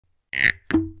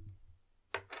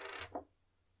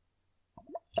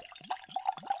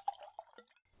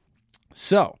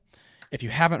So, if you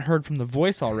haven't heard from the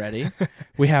voice already,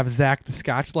 we have Zack the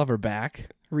Scotch lover back.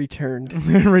 Returned.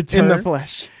 Return. In the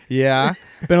flesh. Yeah.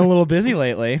 Been a little busy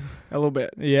lately. A little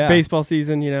bit. Yeah. Baseball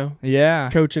season, you know. Yeah.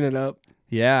 Coaching it up.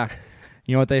 Yeah.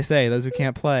 You know what they say, those who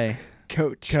can't play.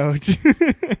 Coach.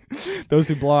 Those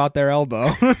who blow out their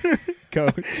elbow.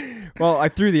 Coach. Well, I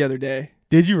threw the other day.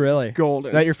 Did you really?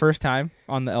 Golden. Is that your first time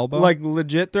on the elbow? Like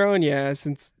legit throwing? Yeah,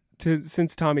 since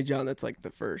Tommy John, that's like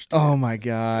the first. Oh my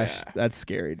gosh. Yeah. That's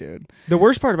scary, dude. The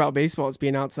worst part about baseball is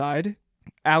being outside.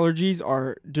 Allergies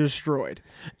are destroyed.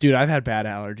 Dude, I've had bad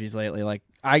allergies lately. Like,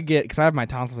 because I have my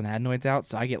tonsils and adenoids out,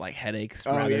 so I get like headaches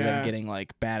rather than getting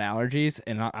like bad allergies.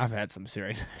 And I've had some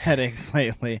serious headaches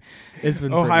lately. It's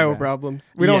been Ohio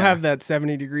problems. We don't have that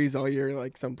 70 degrees all year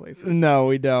like some places. No,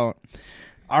 we don't.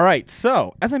 All right.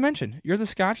 So, as I mentioned, you're the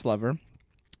Scotch lover.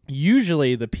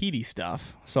 Usually the peaty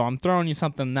stuff. So I'm throwing you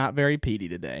something not very peaty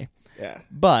today. Yeah.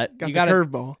 But you got the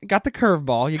curveball. Got the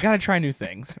curveball. You got to try new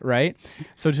things, right?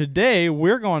 So today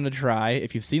we're going to try,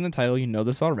 if you've seen the title, you know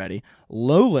this already,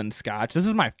 Lowland Scotch. This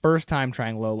is my first time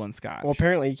trying Lowland Scotch. Well,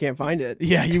 apparently you can't find it.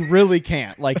 Yeah, you really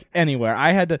can't. Like anywhere.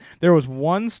 There was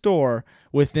one store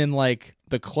within like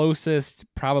the closest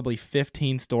probably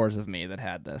 15 stores of me that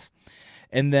had this.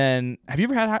 And then, have you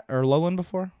ever had Lowland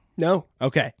before? No.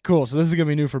 Okay, cool. So this is going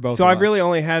to be new for both of us. So I've really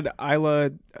only had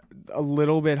Isla, a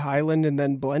little bit Highland, and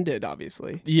then blended,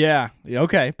 obviously. Yeah.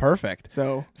 Okay, perfect.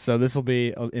 So this will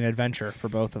be an adventure for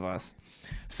both of us.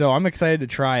 So I'm excited to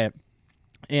try it.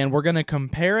 And we're going to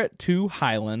compare it to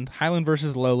Highland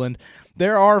versus Lowland.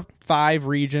 There are 5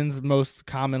 regions most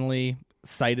commonly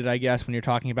cited, I guess, when you're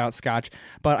talking about Scotch.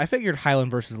 But I figured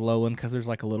Highland versus Lowland because there's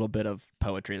like a little bit of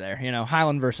poetry there. You know,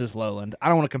 Highland versus Lowland. I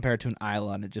don't want to compare it to an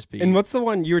Isla and it just be... And what's the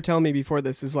one you were telling me before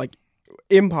this is like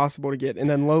impossible to get, and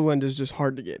then Lowland is just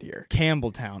hard to get here?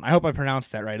 Campbelltown. I hope I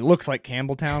pronounced that right. It looks like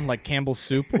Campbelltown, like Campbell's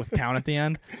soup with town at the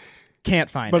end. Can't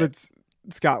find it. But it's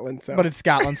Scotland, so. But it's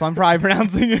Scotland, so I'm probably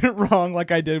pronouncing it wrong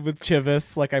like I did with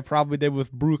Chivas, like I probably did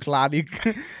with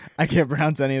Bruichladdich. I can't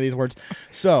pronounce any of these words.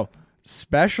 So...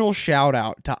 special shout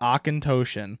out to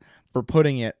Auchentoshan for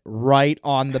putting it right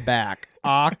on the back.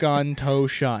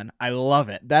 Auchentoshan. I love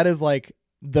it. That is like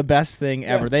the best thing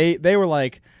ever. They were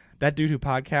like, that dude who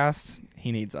podcasts,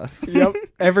 he needs us. Yep.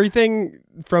 Everything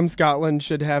from Scotland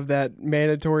should have that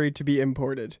mandatory to be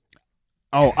imported.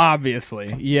 Oh,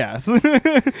 obviously. Yes.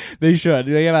 They should.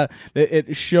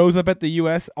 It shows up at the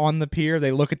US on the pier.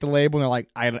 They look at the label and they're like,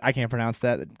 I can't pronounce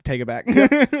that. Take it back.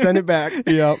 Send it back.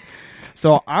 Yep.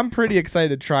 So I'm pretty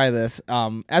excited to try this.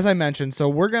 As I mentioned, so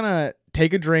we're going to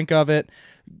take a drink of it,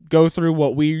 go through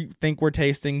what we think we're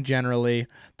tasting generally.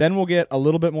 Then we'll get a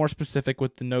little bit more specific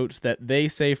with the notes that they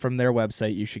say from their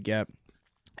website you should get.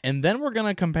 And then we're going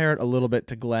to compare it a little bit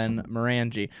to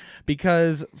Glenmorangie,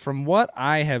 because from what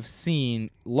I have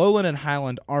seen, Lowland and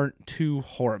Highland aren't too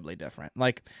horribly different.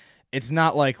 Like, it's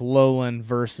not like Highland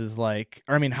versus like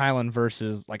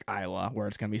Isla, where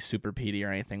it's going to be super peaty or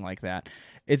anything like that.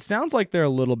 It sounds like they're a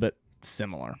little bit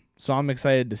similar. So I'm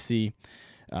excited to see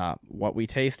what we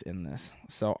taste in this.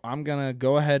 So I'm going to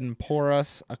go ahead and pour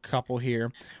us a couple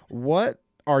here. What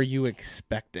are you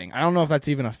expecting? I don't know if that's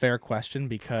even a fair question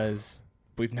because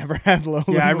we've never had Lowland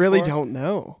Yeah, I really before. don't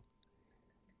know.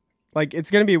 Like,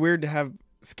 it's going to be weird to have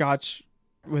Scotch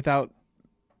without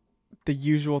the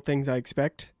usual things I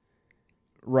expect.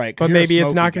 Right. But maybe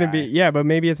it's not going to be, but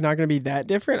maybe it's not going to be that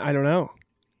different. I don't know.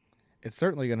 It's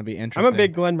certainly going to be interesting. I'm a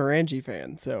big Glenmorangie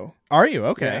fan, so. Are you?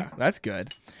 Okay. Yeah. That's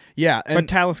good. Yeah. But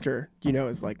Talisker,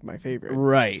 is like my favorite.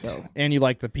 Right. So. And you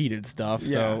like the peated stuff.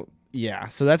 So, yeah.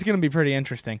 So that's going to be pretty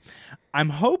interesting. I'm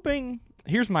hoping,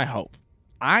 here's my hope.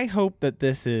 I hope that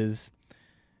this is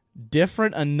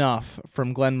different enough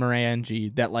from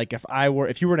Glenmorangie that, like,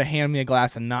 if you were to hand me a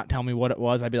glass and not tell me what it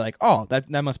was, I'd be like, oh, that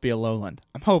must be a Lowland.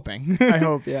 I'm hoping. I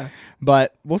hope, yeah.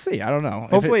 But we'll see. I don't know.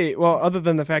 Hopefully, other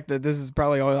than the fact that this is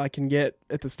probably all I can get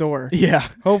at the store. Yeah.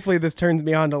 Hopefully this turns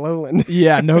me on to Lowland.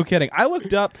 Yeah, no kidding. I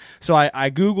looked up, so I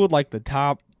Googled like the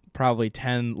top probably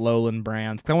 10 Lowland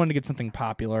brands because I wanted to get something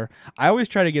popular. I always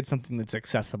try to get something that's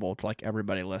accessible to like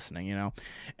everybody listening, And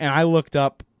I looked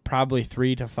up probably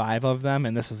 3 to 5 of them,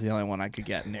 and this was the only one I could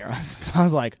get near us. So I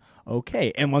was like,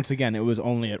 okay. And once again, it was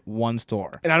only at one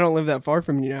store. And I don't live that far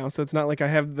from you now, so it's not like I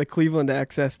have the Cleveland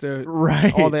access to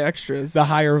right. all the extras. The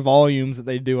higher volumes that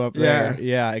they do up there.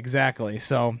 Yeah, exactly.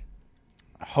 So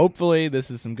hopefully this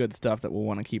is some good stuff that we'll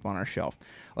want to keep on our shelf.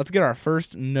 Let's get our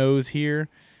first nose here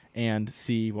and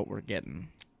see what we're getting.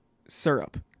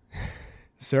 Syrup.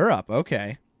 Syrup,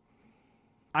 okay.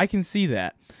 I can see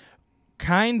that.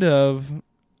 Kind of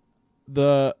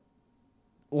the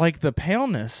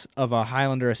paleness of a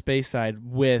Highland or a Speyside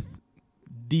with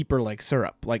deeper like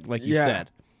syrup, like you said.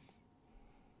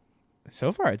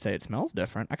 So far, I'd say it smells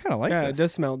different. I kind of like it. Yeah, it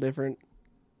does smell different.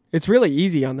 It's really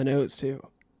easy on the nose, too.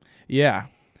 Yeah,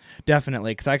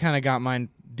 definitely, because I kind of got mine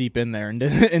deep in there and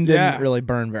didn't really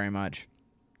burn very much.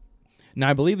 Now,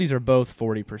 I believe these are both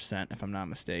 40%, if I'm not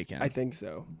mistaken. I think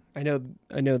so. I know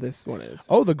this one is.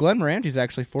 Oh, the Glenmorangie is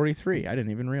actually 43. I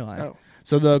didn't even realize. Oh.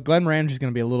 So the Glenmorangie is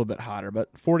going to be a little bit hotter,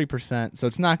 but 40%. So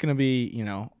it's not going to be,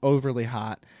 overly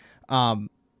hot. On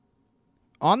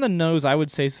the nose, I would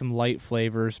say some light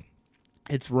flavors.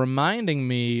 It's reminding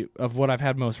me of what I've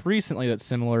had most recently that's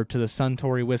similar to the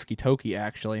Suntory Whiskey Toki,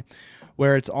 actually,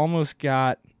 where it's almost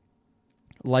got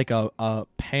like a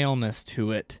paleness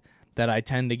to it that I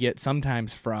tend to get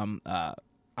sometimes from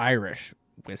Irish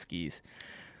whiskeys.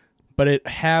 But it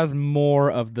has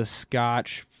more of the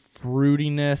Scotch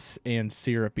fruitiness and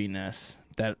syrupiness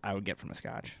that I would get from a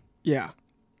Scotch. Yeah,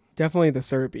 definitely the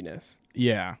syrupiness.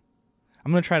 Yeah.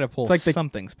 I'm going to try to pull like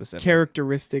something specific.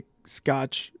 Characteristic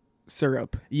Scotch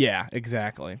syrup. Yeah,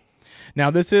 exactly.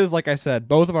 Now, this is, like I said,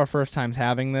 both of our first times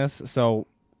having this, so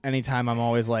anytime I'm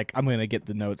always like, I'm going to get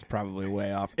the notes probably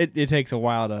way off. It takes a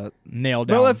while to nail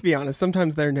down. Well, let's be honest.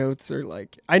 Sometimes their notes are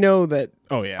like, I know that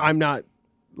I'm not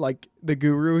like the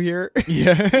guru here.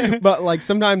 Yeah. But like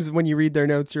sometimes when you read their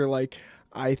notes, you're like,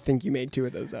 I think you made 2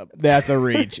 of those up. That's a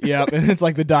reach. Yep. It's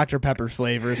like the Dr. Pepper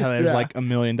flavors, how there's like a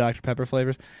million Dr. Pepper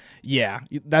flavors. Yeah,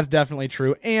 that's definitely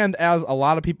true. And as a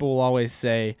lot of people will always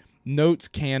say, notes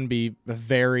can be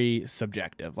very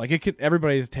subjective. Like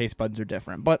everybody's taste buds are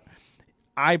different, but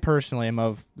I personally am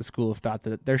of the school of thought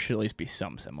that there should at least be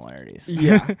some similarities.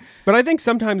 Yeah. But I think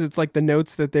sometimes it's like the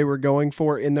notes that they were going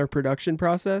for in their production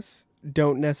process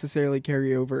don't necessarily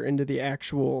carry over into the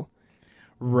actual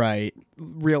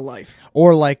real life.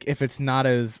 Or like if it's not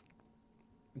as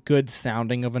good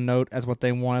sounding of a note as what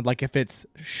they wanted, like if it's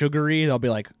sugary, they'll be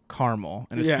like caramel,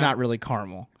 and it's not really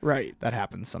caramel. Right. That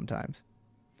happens sometimes.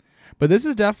 But this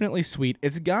is definitely sweet.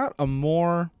 It's got a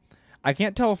more, I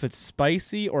can't tell if it's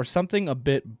spicy or something a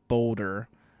bit bolder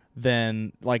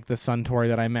than like the Suntory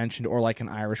that I mentioned or like an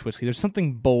Irish whiskey. There's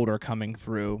something bolder coming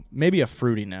through. Maybe a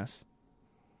fruitiness.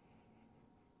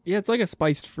 Yeah, it's like a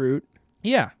spiced fruit.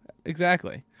 Yeah,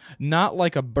 exactly. Not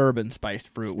like a bourbon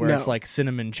spiced fruit where it's like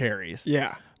cinnamon cherries.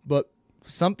 Yeah. But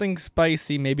something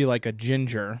spicy, maybe like a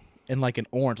ginger and like an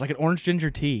orange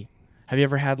ginger tea. Have you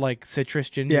ever had like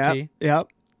citrus ginger tea? Yeah.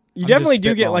 You definitely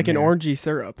do get like an orangey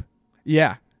syrup.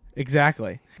 Yeah,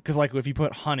 exactly. Because like if you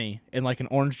put honey in like an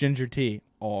orange ginger tea,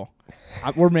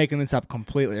 we're making this up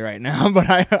completely right now, but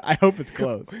I hope it's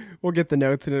close. We'll get the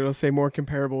notes and it'll say more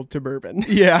comparable to bourbon.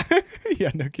 Yeah.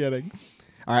 Yeah, no kidding.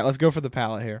 All right, let's go for the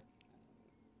palate here.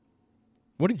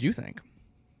 What did you think?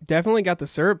 Definitely got the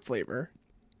syrup flavor.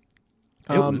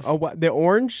 The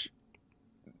orange,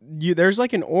 there's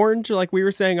like an orange, like we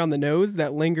were saying on the nose,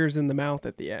 that lingers in the mouth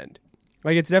at the end.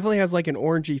 Like it definitely has like an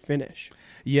orangey finish.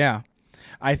 Yeah.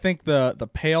 I think the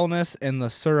paleness and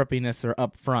the syrupiness are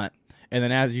up front. And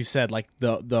then as you said, like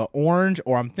the orange,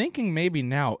 or I'm thinking maybe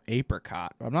now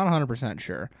apricot. I'm not 100%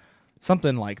 sure.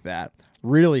 Something like that.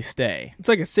 Really stay. It's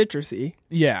like a citrusy.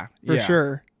 Yeah. For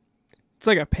sure. It's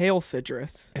like a pale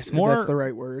citrus. It's more, if that's the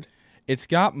right word. It's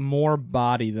got more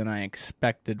body than I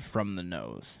expected from the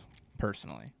nose,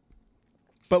 personally.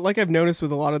 But like I've noticed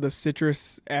with a lot of the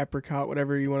citrus, apricot,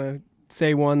 whatever you want to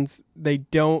say ones, they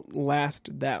don't last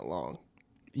that long.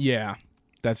 Yeah,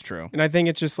 that's true. And I think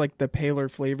it's just like the paler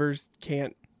flavors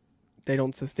they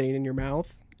don't sustain in your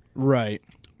mouth. Right.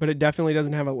 But it definitely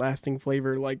doesn't have a lasting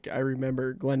flavor like I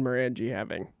remember Glenmorangie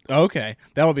having. Okay.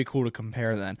 That'll be cool to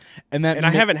compare then. And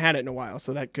I haven't had it in a while,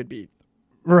 so that could be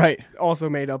also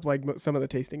made up like some of the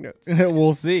tasting notes.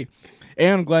 We'll see.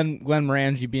 And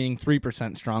Glenmorangie being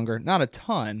 3% stronger. Not a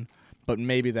ton, but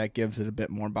maybe that gives it a bit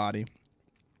more body.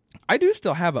 I do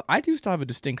still have a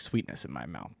distinct sweetness in my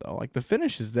mouth though. Like the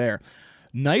finish is there.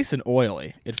 Nice and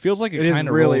oily. It feels like it kind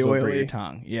of really rolls over oily. your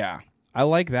tongue. Yeah. I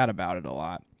like that about it a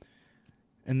lot.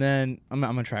 And then I'm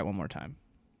going to try it one more time.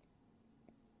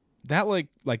 That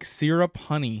like syrup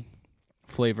honey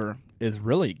flavor is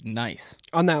really nice.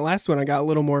 On that last one, I got a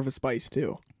little more of a spice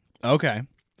too. Okay.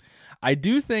 I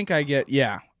do think I get,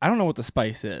 I don't know what the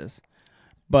spice is,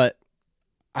 but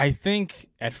I think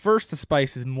at first the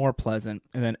spice is more pleasant,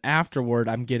 and then afterward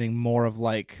I'm getting more of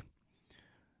like,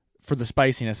 for the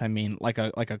spiciness, I mean, like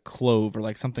a clove or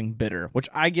like something bitter, which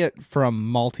I get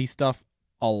from malty stuff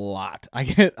a lot.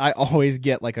 I always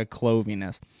get like a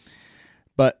cloviness,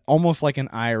 but almost like an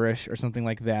Irish or something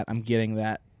like that. I'm getting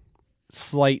that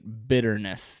slight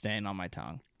bitterness staying on my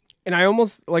tongue. And I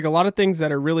almost like a lot of things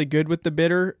that are really good with the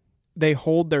bitter, they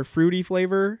hold their fruity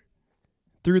flavor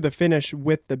through the finish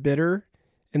with the bitter.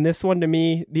 And this one, to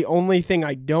me, the only thing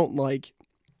I don't like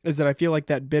is that I feel like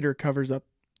that bitter covers up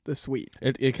the sweet.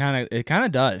 It kind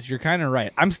of does. You're kind of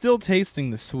right. I'm still tasting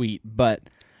the sweet, but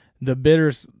the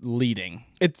bitter's leading.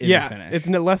 It's in the finish. it's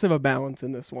less of a balance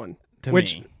in this one.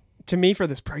 Me. To me, for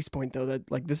this price point though, that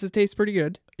like this tastes pretty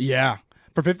good. Yeah,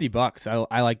 for $50,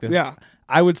 I like this. Yeah,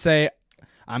 I would say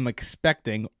I'm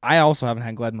expecting. I also haven't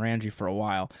had Glenmorangie for a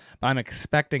while, but I'm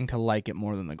expecting to like it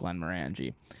more than the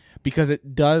Glenmorangie because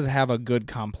it does have a good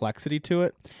complexity to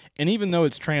it. And even though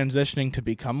it's transitioning to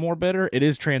become more bitter, it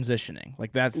is transitioning.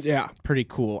 Like that's pretty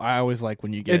cool. I always like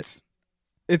when you get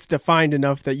it's defined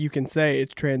enough that you can say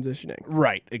it's transitioning.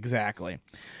 Right, exactly.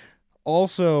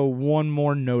 Also, one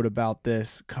more note about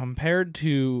this, compared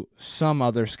to some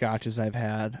other scotches I've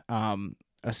had,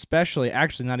 especially,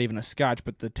 actually not even a scotch,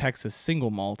 but the Texas single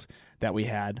malt that we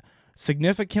had,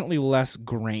 significantly less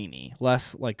grainy,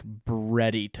 less like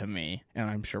bready to me. And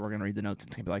I'm sure we're going to read the notes,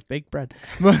 it's going to be like baked bread.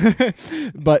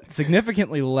 But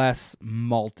significantly less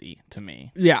malty to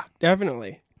me. Yeah,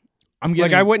 definitely.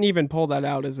 I wouldn't even pull that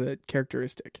out as a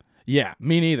characteristic. Yeah,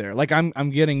 me neither. Like I'm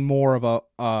getting more of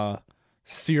a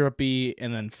syrupy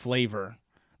and then flavor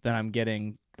than I'm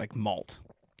getting like malt.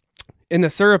 And the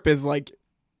syrup is like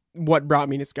what brought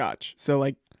me to scotch. So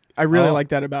like I really like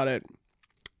that about it,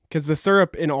 because the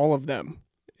syrup in all of them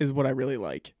is what I really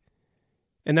like.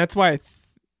 And that's why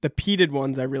the peated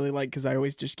ones I really like, because I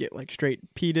always just get like straight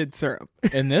peated syrup.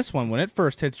 And this one, when it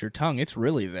first hits your tongue, it's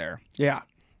really there. Yeah.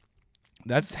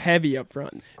 That's heavy up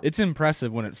front. It's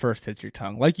impressive when it first hits your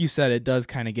tongue. Like you said, it does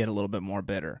kind of get a little bit more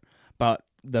bitter, but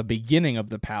the beginning of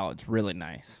the palate's really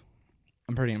nice.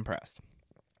 I'm pretty impressed.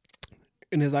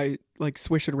 And as I like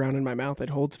swish it around in my mouth, it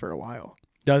holds for a while.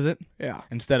 Does it? Yeah.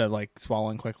 Instead of like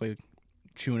swallowing quickly,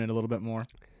 chewing it a little bit more.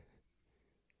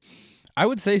 I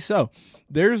would say so.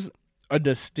 There's a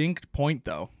distinct point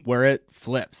though where it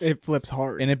flips. It flips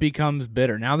hard. And it becomes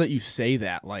bitter. Now that you say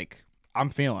that, like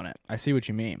I'm feeling it. I see what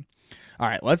you mean. All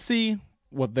right, let's see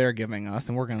what they're giving us,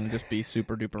 and we're going to just be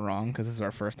super duper wrong because this is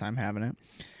our first time having it.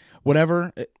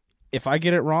 Whatever. If I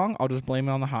get it wrong, I'll just blame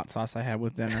it on the hot sauce I had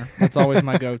with dinner. That's always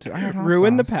my go-to. I had hot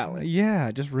ruin sauce. the palate.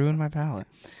 Yeah, just ruin my palate.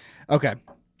 Okay.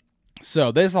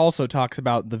 So this also talks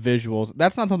about the visuals.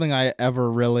 That's not something I ever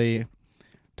really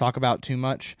talk about too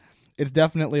much. It's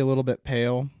definitely a little bit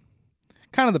pale.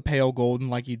 Kind of the pale golden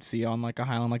like you'd see on like a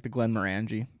Highland, like the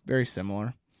Glenmorangie. Very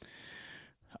similar.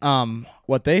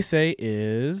 What they say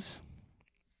is...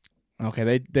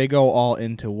 Okay, they go all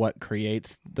into what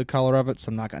creates the color of it, so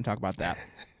I'm not going to talk about that.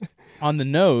 On the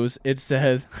nose, it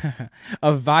says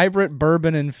a vibrant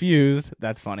bourbon infused,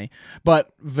 that's funny,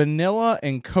 but vanilla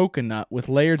and coconut with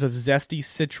layers of zesty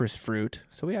citrus fruit.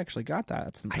 So we actually got that.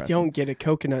 That's impressive. I don't get a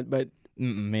coconut, but...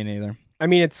 Me neither. I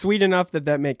mean, it's sweet enough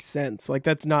that makes sense. Like,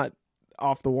 that's not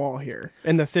off the wall here.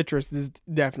 And the citrus is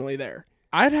definitely there.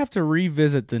 I'd have to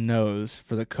revisit the nose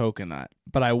for the coconut,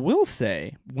 but I will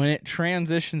say when it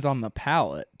transitions on the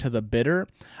palate to the bitter,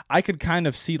 I could kind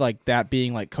of see like that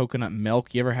being like coconut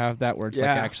milk. You ever have that where it's like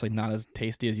actually not as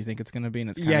tasty as you think it's going to be? And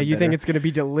it's kind of you think it's going to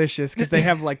be delicious because they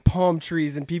have like palm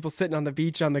trees and people sitting on the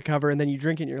beach on the cover, and then you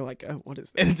drink it and you're like, oh, what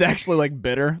is that? And it's actually like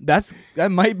bitter. That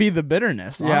might be the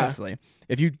bitterness, honestly.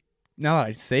 Now that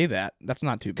I say that, that's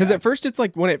not too bad. Because at first it's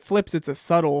like when it flips, it's a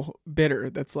subtle bitter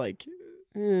that's like...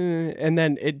 and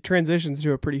then it transitions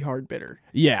to a pretty hard bitter.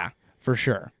 Yeah, for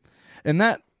sure. And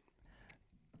that,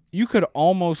 you could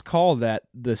almost call that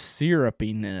the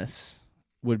syrupiness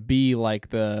would be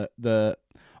like the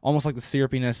almost like the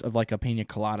syrupiness of like a pina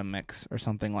colada mix or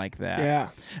something like that. Yeah.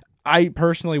 I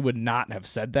personally would not have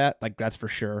said that. Like, that's for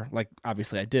sure. Like,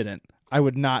 obviously I didn't. I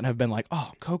would not have been like,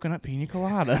 oh, coconut pina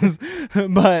coladas.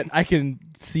 But I can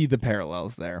see the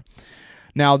parallels there.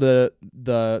 Now,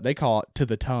 they call it to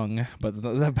the tongue, but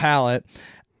the palate,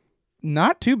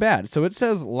 not too bad. So it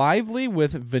says lively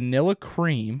with vanilla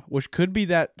cream, which could be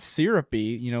that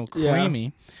syrupy, creamy.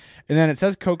 Yeah. And then it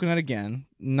says coconut again.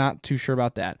 Not too sure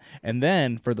about that. And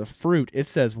then for the fruit, it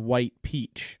says white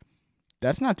peach.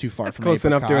 That's not too far from close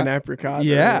apricot. Enough to an apricot.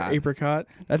 Yeah. Or apricot.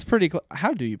 That's pretty close.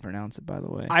 How do you pronounce it, by the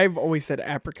way? I've always said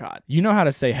apricot. You know how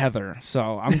to say heather,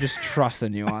 so I'm just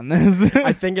trusting you on this.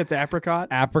 I think it's apricot.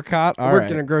 Apricot? I worked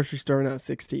in a grocery store when I was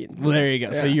 16. Well, there you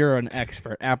go. Yeah. So you're an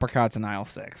expert. Apricot's in aisle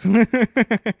 6.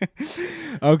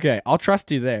 Okay, I'll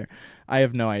trust you there. I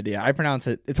have no idea. I pronounce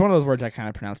it. It's one of those words I kind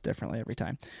of pronounce differently every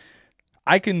time.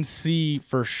 I can see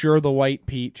for sure the white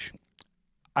peach.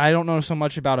 I don't know so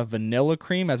much about a vanilla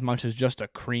cream as much as just a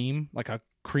cream, like a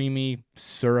creamy,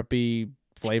 syrupy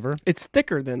flavor. It's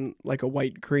thicker than like a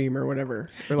white cream or whatever,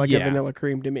 or like a vanilla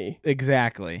cream to me.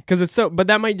 Exactly. But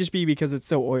that might just be because it's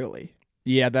so oily.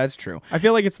 Yeah, that's true. I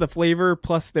feel like it's the flavor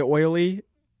plus the oily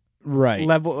Right.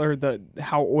 level or the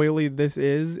how oily this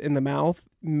is in the mouth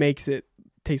makes it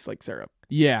taste like syrup.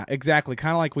 Yeah, exactly.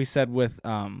 Kind of like we said with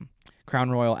Crown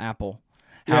Royal Apple.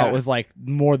 How it was like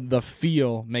more the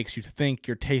feel makes you think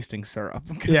you're tasting syrup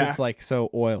because it's like so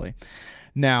oily.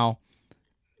 Now,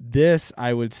 this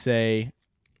I would say,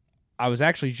 I was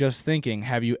actually just thinking,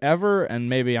 have you ever, and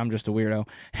maybe I'm just a weirdo,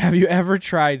 have you ever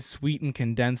tried sweetened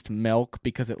condensed milk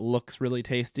because it looks really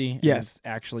tasty? Yes. It's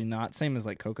actually not. Same as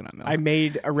like coconut milk. I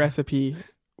made a recipe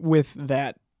with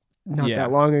that not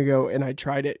that long ago, and I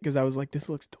tried it because I was like, this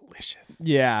looks delicious.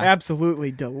 Yeah.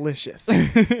 Absolutely delicious.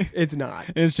 It's not.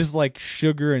 It's just like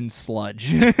sugar and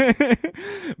sludge.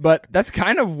 But that's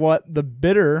kind of what the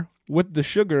bitter with the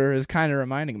sugar is kind of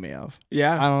reminding me of.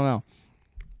 Yeah. I don't know.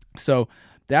 So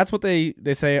that's what they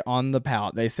say on the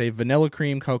palate. They say vanilla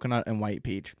cream, coconut, and white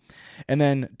peach. And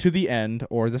then to the end,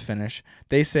 or the finish,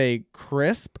 they say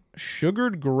crisp,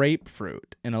 sugared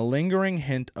grapefruit and a lingering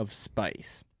hint of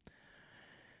spice.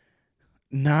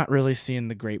 Not really seeing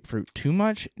the grapefruit too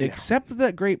much, except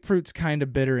that grapefruit's kind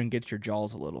of bitter and gets your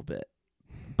jaws a little bit.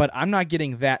 But I'm not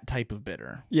getting that type of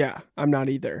bitter. Yeah, I'm not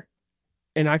either.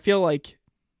 And I feel like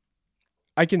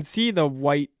I can see the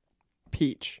white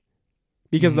peach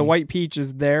because the white peach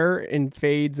is there and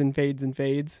fades and fades and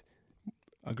fades.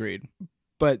 Agreed.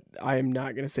 But I am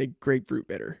not going to say grapefruit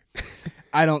bitter.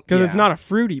 I don't. Because it's not a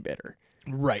fruity bitter.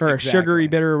 Right. Or a sugary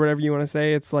bitter or whatever you want to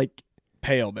say. It's like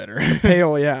pale bitter.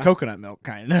 Pale, yeah. Coconut milk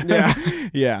kind of. Yeah.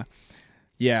 Yeah.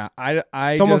 Yeah.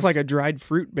 It's almost like a dried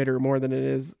fruit bitter more than it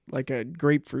is like a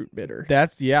grapefruit bitter.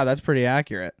 That's pretty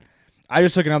accurate. I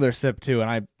just took another sip too, and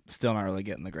I'm still not really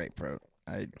getting the grapefruit.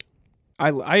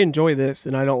 I enjoy this,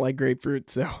 and I don't like grapefruit,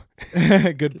 so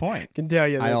good point. Can tell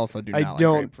you that I also do not like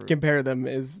don't grapefruit. compare them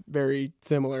as very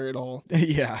similar at all.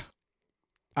 Yeah.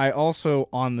 I also,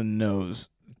 on the nose,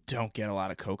 don't get a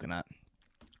lot of coconut.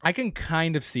 I can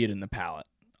kind of see it in the palate.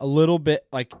 A little bit,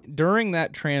 like during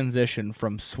that transition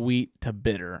from sweet to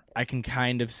bitter, I can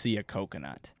kind of see a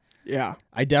coconut. Yeah.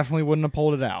 I definitely wouldn't have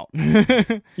pulled it out.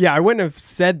 Yeah, I wouldn't have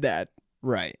said that.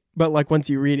 Right. But like once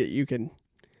you read it, you can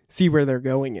see where they're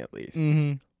going at least.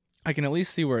 Mm-hmm. I can at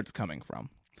least see where it's coming from.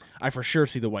 I for sure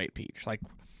see the white peach. Like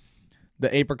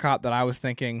the apricot that I was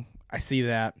thinking, I see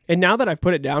that. And now that I've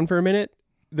put it down for a minute,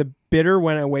 the bitter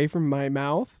went away from my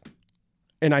mouth,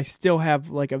 and I still have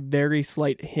like a very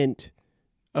slight hint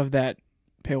of that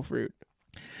pale fruit.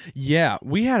 Yeah,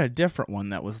 we had a different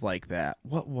one that was like that.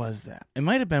 What was that? It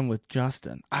might have been with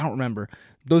Justin. I don't remember.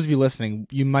 Those of you listening,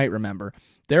 you might remember.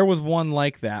 There was one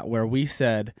like that where we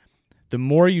said the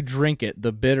more you drink it,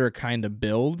 the bitter kind of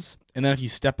builds. And then if you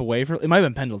step away from it, might have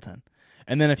been Pendleton.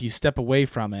 And then if you step away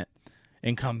from it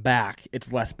and come back,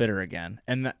 it's less bitter again.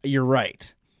 And you're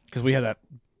right, because we had that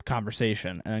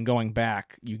conversation. And then going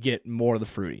back, you get more of the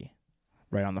fruity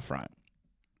right on the front.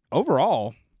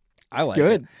 Overall, I like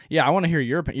good. it. Yeah, I want to hear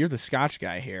your opinion. You're the Scotch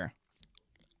guy here.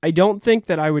 I don't think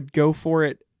that I would go for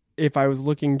it if I was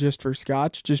looking just for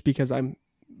Scotch, just because I'm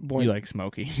You like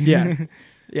smoky. Yeah.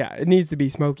 Yeah, it needs to be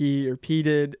smoky or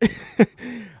peated.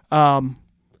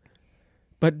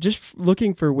 But just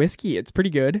looking for whiskey, it's pretty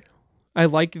good. I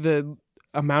like the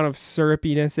amount of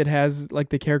syrupiness it has, like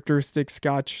the characteristic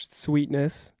Scotch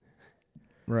sweetness.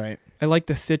 Right. I like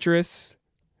the citrus.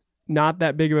 Not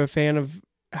that big of a fan of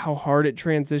how hard it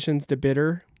transitions to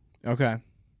bitter. Okay.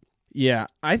 Yeah,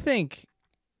 I think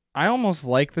I almost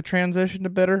like the transition to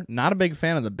bitter. Not a big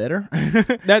fan of the bitter.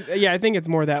 I think it's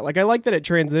more that. Like, I like that it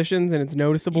transitions and it's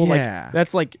noticeable. Yeah. Like,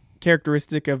 that's like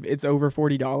characteristic of it's over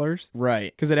 $40.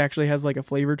 Right. Because it actually has like a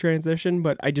flavor transition,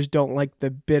 but I just don't like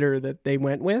the bitter that they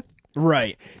went with.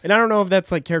 Right. And I don't know if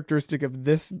that's like characteristic of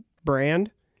this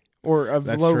brand or of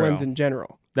Lowlands in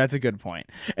general. That's a good point.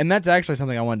 And that's actually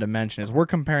something I wanted to mention is we're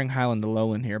comparing Highland to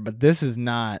Lowland here, but this is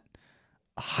not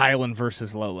Highland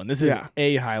versus Lowland. This is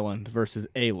a Highland versus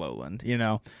a Lowland. You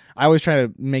know, I always try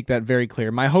to make that very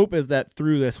clear. My hope is that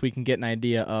through this we can get an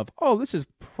idea of, oh, this is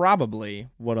probably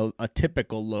what a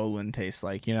typical Lowland tastes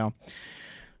like, you know.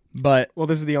 But well,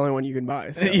 this is the only one you can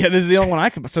buy. So. Yeah, this is the only one I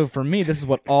can. So for me, this is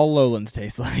what all Lowlands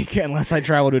taste like, unless I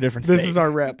travel to a different state. This is our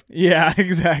rep. Yeah,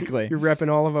 exactly. You're repping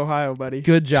all of Ohio, buddy.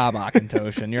 Good job,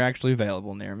 Auchentoshan. You're actually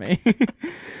available near me.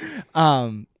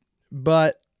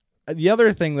 But the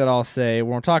other thing that I'll say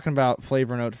when we're talking about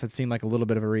flavor notes that seem like a little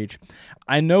bit of a reach,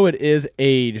 I know it is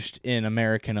aged in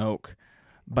American oak,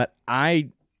 but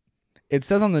it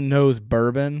says on the nose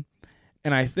bourbon,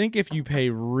 and I think if you pay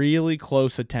really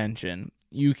close attention,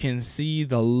 you can see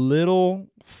the little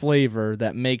flavor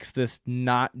that makes this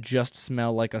not just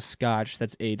smell like a Scotch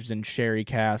that's aged in sherry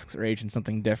casks or aged in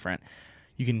something different.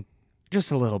 You can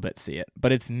just a little bit see it,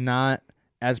 but it's not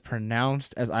as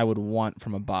pronounced as I would want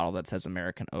from a bottle that says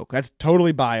American oak. That's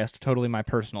totally biased, totally my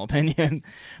personal opinion.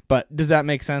 But does that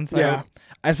make sense? Yeah.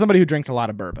 As somebody who drinks a lot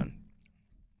of bourbon.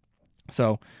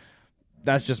 So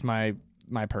that's just my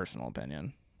personal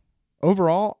opinion.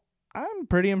 Overall, I'm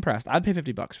pretty impressed. I'd pay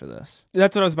 $50 for this.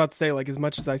 That's what I was about to say. Like, as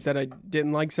much as I said I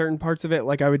didn't like certain parts of it,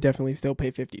 like, I would definitely still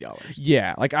pay $50.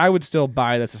 Yeah, like, I would still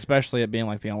buy this, especially it being,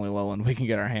 like, the only Lowland we can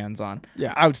get our hands on.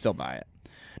 Yeah. I would still buy it.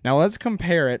 Now, let's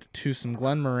compare it to some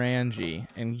Glenmorangie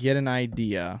and get an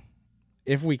idea,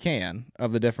 if we can,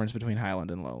 of the difference between Highland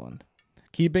and Lowland.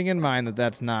 Keeping in mind that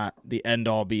that's not the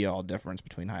end-all, be-all difference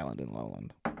between Highland and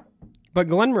Lowland. But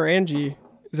Glenmorangie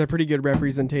is a pretty good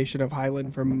representation of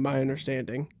Highland from my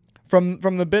understanding. From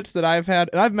the bits that I've had,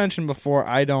 and I've mentioned before,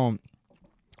 I don't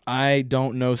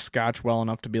know Scotch well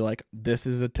enough to be like, this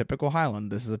is a typical Highland,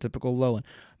 this is a typical Lowland.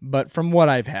 But from what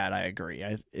I've had, I agree.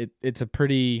 It's a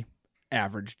pretty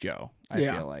average Joe, I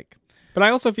feel like. But I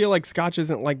also feel like Scotch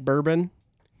isn't like bourbon,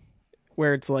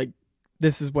 where it's like,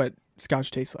 this is what Scotch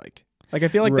tastes like. Like, I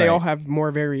feel like they all have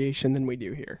more variation than we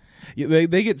do here. Yeah,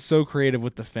 they get so creative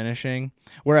with the finishing,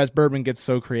 whereas bourbon gets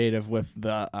so creative with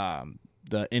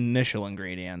the initial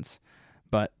ingredients.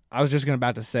 But I was just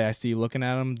about to say, I see you looking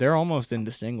at them, they're almost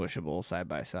indistinguishable side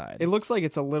by side. It looks like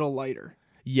it's a little lighter.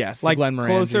 Yes, like Glenmorangie.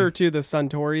 Closer to the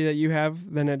Suntory that you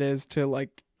have than it is to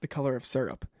like the color of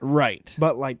syrup. Right.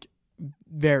 But like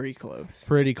very close.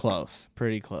 Pretty close.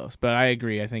 But I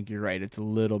agree. I think you're right. It's a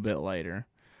little bit lighter.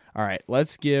 All right,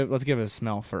 let's give it a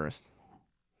smell first.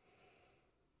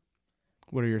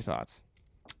 What are your thoughts?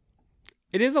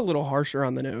 It is a little harsher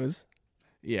on the nose.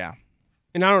 Yeah.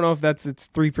 And I don't know if that's its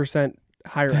 3%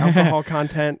 higher alcohol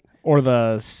content. Or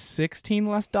the $16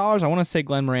 less. I want to say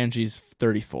Glenmorangie's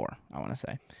 $34, I want to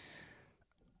say.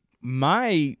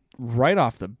 Right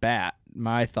off the bat,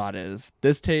 my thought is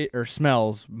this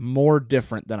smells more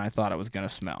different than I thought it was going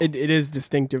to smell. It is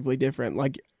distinctively different.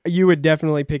 Like, you would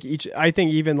definitely pick each. I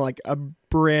think even like a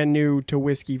brand new to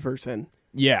whiskey person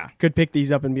could pick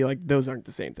these up and be like, those aren't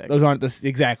the same thing. Those aren't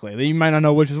exactly. You might not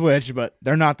know which is which, but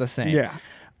they're not the same. Yeah.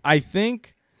 I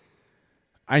think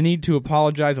I need to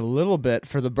apologize a little bit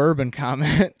for the bourbon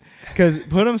comment, because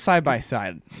put them side by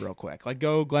side real quick. Like,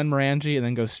 go Glenmorangie and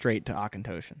then go straight to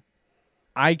Auchentoshan.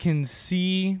 I can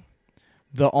see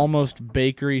the almost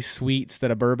bakery sweets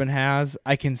that a bourbon has.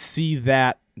 I can see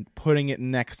that putting it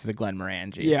next to the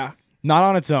Glenmorangie. Yeah. Not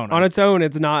on its own. On its own,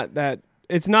 it's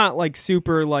not like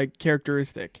super like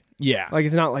characteristic. Yeah. Like,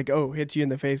 it's not like, oh, hits you in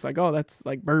the face like, oh, that's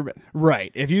like bourbon.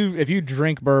 Right. If you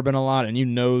drink bourbon a lot and you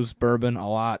nose bourbon a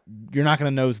lot, you're not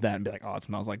going to nose that and be like, oh, it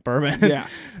smells like bourbon. Yeah.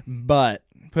 But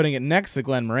putting it next to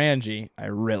Glenmorangie, I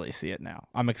really see it now.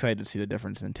 I'm excited to see the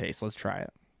difference in taste. Let's try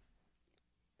it.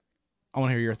 I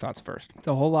want to hear your thoughts first. It's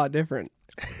a whole lot different.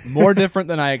 More different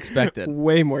than I expected.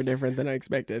 Way more different than I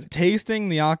expected. Tasting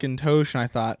the Auchentoshan, I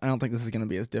thought, I don't think this is going to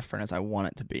be as different as I want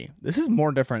it to be. This is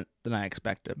more different than I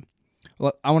expected.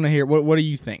 I want to hear, what do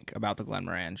you think about the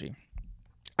Glenmorangie?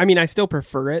 I mean, I still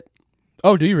prefer it.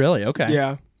 Oh, do you really? Okay.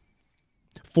 Yeah.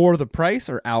 For the price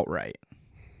or outright?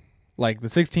 Like the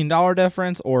 $16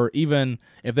 difference, or even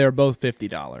if they were both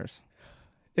 $50?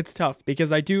 It's tough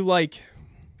because I do like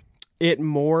it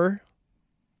more,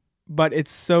 but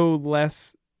it's so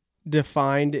less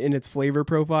defined in its flavor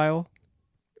profile,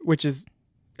 which is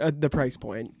the price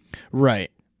point.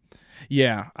 Right.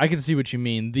 Yeah, I can see what you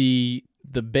mean. The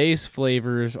base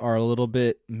flavors are a little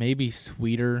bit maybe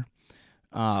sweeter.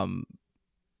 I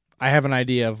have an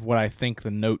idea of what I think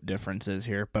the note difference is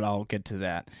here, but I'll get to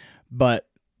that. But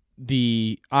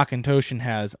the Auchentoshan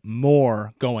has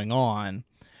more going on,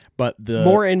 but the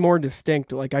more and more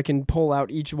distinct. Like, I can pull out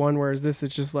each one, whereas this is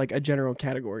just like a general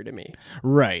category to me.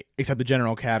 Right. Except the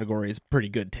general category is pretty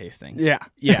good tasting. Yeah.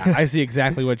 Yeah, I see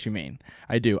exactly what you mean.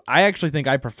 I do. I actually think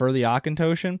I prefer the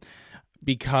Auchentoshan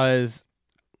because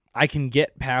I can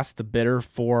get past the bitter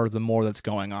for the more that's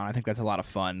going on. I think that's a lot of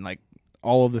fun, like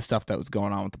all of the stuff that was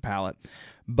going on with the palate.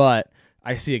 But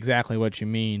I see exactly what you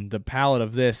mean. The palate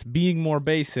of this being more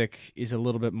basic is a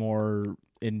little bit more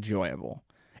enjoyable.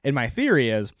 And my theory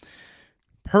is,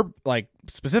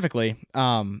 specifically,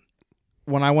 when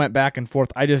I went back and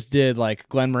forth, I just did like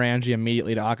Glenmorangie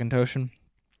immediately to Auchentoshan.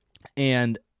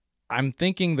 And I'm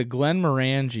thinking the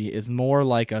Glenmorangie is more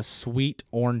like a sweet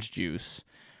orange juice,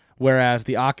 whereas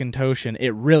the Auchentoshan,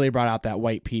 it really brought out that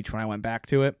white peach when I went back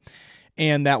to it.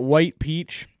 And that white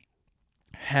peach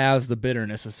has the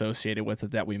bitterness associated with it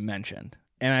that we mentioned.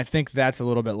 And I think that's a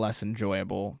little bit less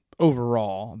enjoyable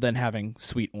overall than having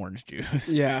sweet orange juice.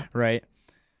 Yeah. Right?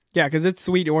 Yeah, because it's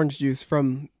sweet orange juice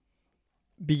from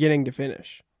beginning to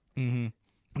finish. Mm-hmm.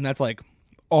 And that's like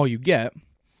all you get.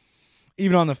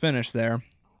 Even on the finish there,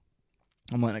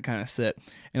 I'm letting it kind of sit,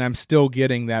 and I'm still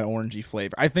getting that orangey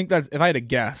flavor. I think that's, if I had to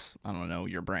guess, I don't know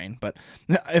your brain, but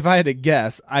if I had to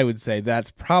guess, I would say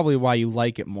that's probably why you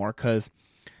like it more, because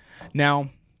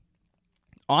now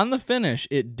on the finish,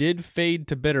 it did fade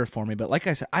to bitter for me, but like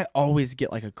I said, I always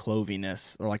get like a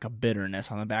cloviness or like a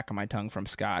bitterness on the back of my tongue from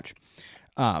Scotch.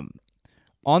 On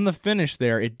the finish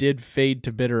there, it did fade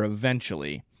to bitter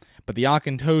eventually, but the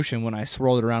Auchentoshan, when I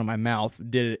swirled it around my mouth,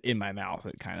 did it in my mouth.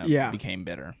 It kind of became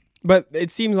bitter. But it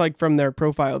seems like from their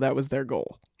profile, that was their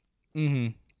goal. Mm-hmm.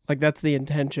 Like, that's the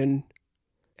intention.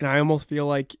 And I almost feel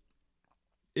like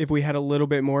if we had a little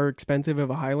bit more expensive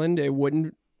of a Highland, it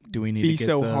wouldn't be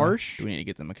so harsh. Do we need to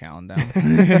get the Macallan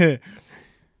down?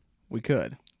 We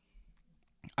could.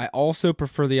 I also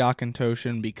prefer the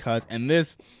Auchentoshan because, and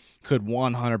this could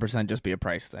 100% just be a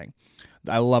price thing,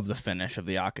 I love the finish of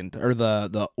the Auchentoshan, or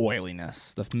the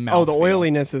oiliness, the mouthfeel. Oh, the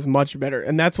oiliness is much better.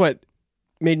 And that's what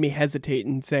made me hesitate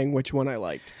in saying which one I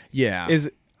liked. Yeah.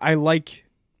 Is I like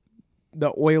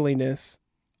the oiliness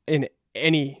in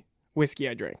any whiskey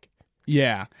I drink.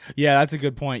 Yeah. Yeah, that's a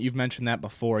good point. You've mentioned that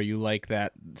before. You like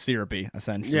that syrupy,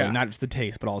 essentially. Yeah. Not just the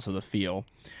taste, but also the feel.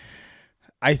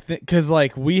 I think, because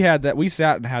like we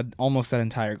sat and had almost that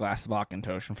entire glass of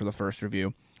Auchentoshan for the first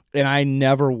review, and I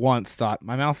never once thought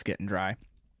my mouth's getting dry.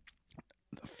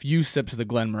 A few sips of the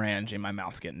Glenmorangie, my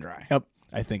mouth's getting dry. Yep.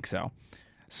 I think so.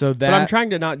 So that, but I'm trying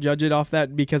to not judge it off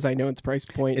that because I know its price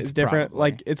point is different.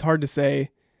 Probably. Like, it's hard to say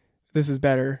this is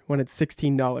better when it's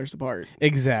 $16 apart.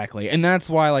 Exactly. And that's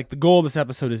why, like, the goal of this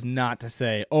episode is not to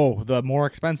say, oh, the more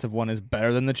expensive one is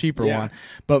better than the cheaper one,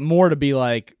 but more to be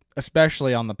like,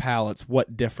 especially on the palates,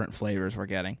 what different flavors we're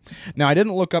getting. Now, I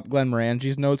didn't look up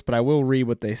Glenmorangie's notes, but I will read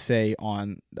what they say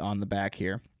on the back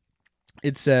here.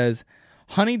 It says,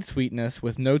 honeyed sweetness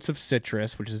with notes of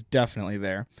citrus, which is definitely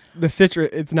there. The citrus,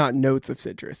 it's not notes of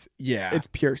citrus. Yeah. It's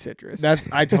pure citrus.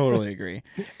 I totally agree.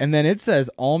 And then it says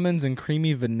almonds and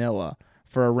creamy vanilla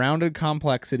for a rounded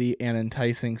complexity and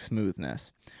enticing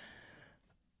smoothness.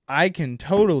 I can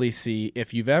totally see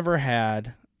if you've ever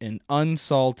had an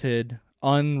unsalted,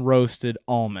 unroasted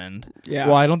almond. Yeah.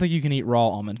 Well, I don't think you can eat raw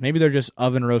almonds. Maybe they're just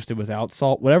oven roasted without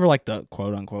salt, whatever like the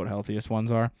quote unquote healthiest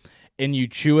ones are. And you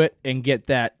chew it and get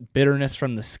that bitterness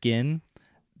from the skin,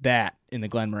 that in the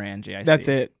Glenmorangie, That's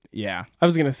see. it. Yeah. I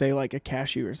was going to say like a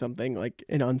cashew or something, like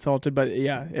an unsalted, but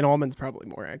yeah, an almond's probably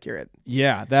more accurate.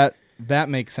 Yeah, that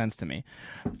makes sense to me.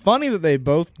 Funny that they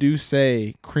both do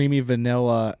say creamy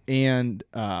vanilla and,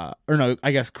 or no,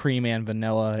 I guess cream and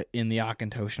vanilla in the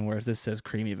Auchentoshan, whereas this says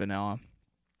creamy vanilla.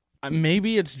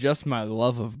 Maybe it's just my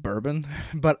love of bourbon,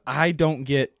 but I don't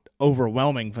get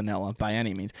overwhelming vanilla by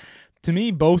any means. To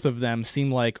me, both of them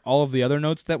seem like all of the other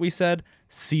notes that we said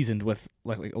seasoned with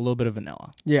like a little bit of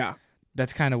vanilla. Yeah.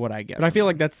 That's kind of what I get. But I feel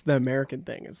like that's the American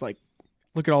thing. It's like,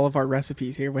 look at all of our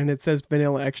recipes here. When it says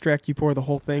vanilla extract, you pour the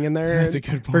whole thing in there. That's a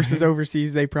good point. Versus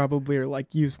overseas, they probably are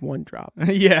like, use one drop.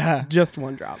 Yeah. Just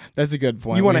one drop. That's a good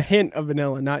point. You want a hint of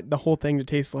vanilla, not the whole thing to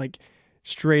taste like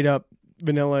straight up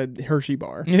vanilla Hershey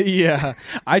bar. Yeah.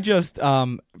 I just,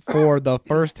 for the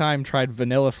first time, tried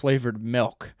vanilla flavored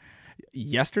milk.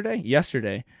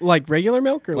 Yesterday. Like regular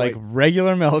milk or like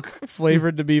regular milk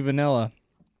flavored to be vanilla.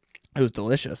 It was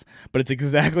delicious, but it's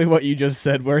exactly what you just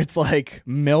said, where it's like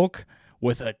milk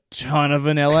with a ton of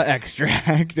vanilla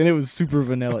extract, and it was super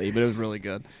vanilla-y, but it was really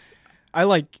good. I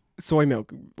like soy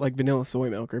milk, like vanilla soy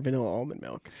milk or vanilla almond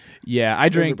milk. Yeah, I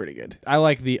drink. Those are pretty good. I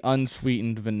like the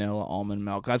unsweetened vanilla almond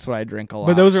milk. That's what I drink a lot.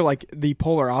 But those are like the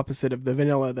polar opposite of the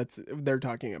vanilla they're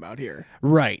talking about here.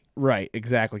 Right,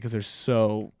 exactly, because they're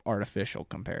so artificial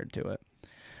compared to it.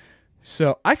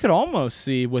 So I could almost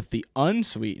see with the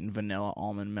unsweetened vanilla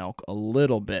almond milk a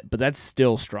little bit, but that's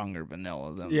still stronger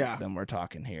vanilla than we're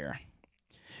talking here.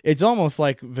 It's almost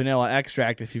like vanilla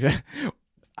extract.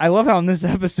 I love how in this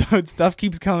episode stuff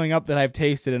keeps coming up that I've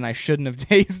tasted and I shouldn't have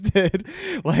tasted,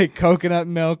 like coconut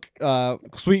milk,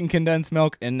 sweetened condensed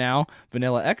milk, and now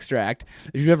vanilla extract.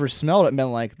 If you've ever smelled it and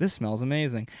been like, this smells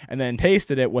amazing, and then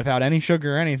tasted it without any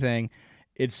sugar or anything,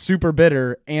 it's super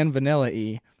bitter and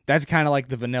vanilla-y. That's kind of like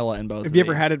the vanilla in both. Have you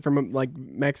ever had it from like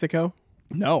Mexico?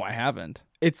 No, I haven't.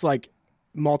 It's like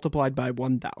multiplied by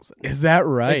 1,000. Is that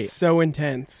right? It's so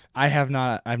intense. I have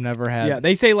not. I've never had. Yeah,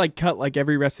 they say like cut like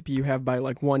every recipe you have by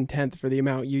like 1/10 for the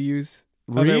amount you use.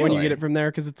 Really? When you get it from there,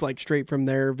 because it's like straight from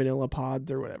their vanilla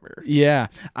pods or whatever. Yeah,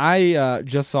 I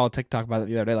just saw a TikTok about it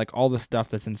the other day. Like all the stuff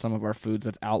that's in some of our foods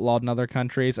that's outlawed in other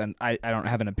countries, and I don't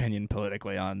have an opinion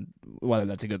politically on whether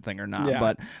that's a good thing or not. Yeah.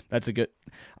 But that's a good.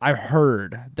 I've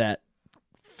heard that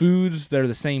foods that are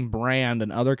the same brand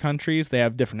in other countries, they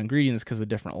have different ingredients because of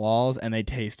different laws, and they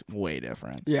taste way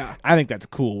different. Yeah, I think that's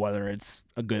cool. Whether it's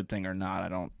a good thing or not,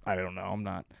 I don't know. I'm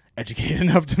not educated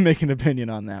enough to make an opinion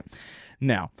on that.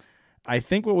 Now, I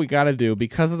think what we got to do,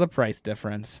 because of the price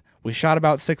difference, we shot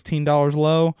about $16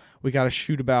 low. We got to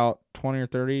shoot about $20 or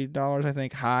 $30, I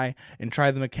think, high, and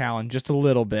try the Macallan just a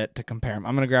little bit to compare them.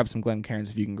 I'm going to grab some Glencairns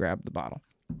if you can grab the bottle.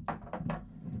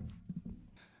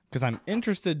 Because I'm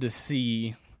interested to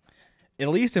see, at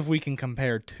least if we can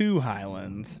compare 2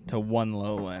 Highlands to 1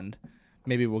 Lowland,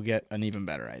 maybe we'll get an even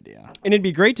better idea. And it'd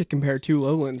be great to compare 2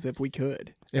 Lowlands if we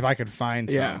could. If I could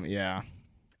find some, yeah.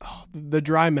 Oh, the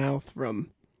dry mouth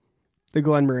from the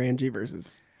Glenmorangie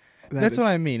versus... That's what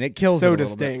I mean. It kills so it a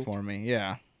little distinct. bit for me,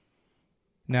 yeah.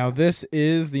 Now, this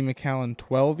is the Macallan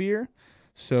 12-year,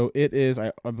 so it is,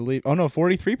 I believe... Oh, no,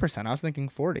 43%. I was thinking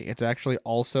 40. It's actually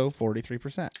also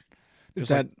 43%. Is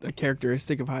that a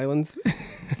characteristic of Highlands?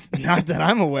 Not that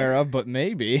I'm aware of, but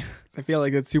maybe. I feel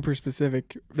like that's super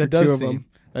specific for That 2 does of them.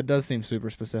 That does seem super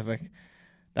specific.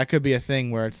 That could be a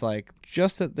thing where it's like,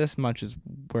 just at this much is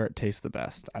where it tastes the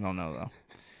best. I don't know, though.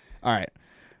 All right,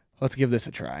 let's give this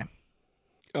a try.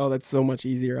 Oh, that's so much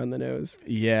easier on the nose.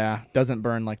 Yeah, doesn't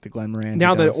burn like the Glenmorangie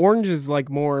Now, does. the orange is like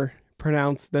more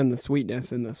pronounced than the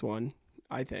sweetness in this one,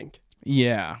 I think.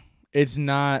 Yeah, it's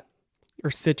not... Or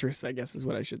citrus, I guess is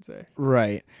what I should say.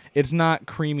 Right. It's not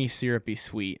creamy, syrupy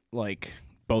sweet like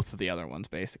both of the other ones,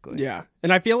 basically. Yeah.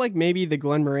 And I feel like maybe the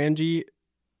Glenmorangie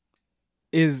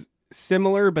is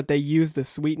similar, but they use the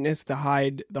sweetness to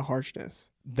hide the harshness.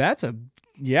 That's a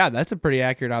pretty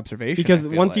accurate observation. Because I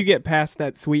feel once like. you get past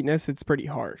that sweetness, it's pretty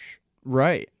harsh.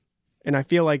 Right. And I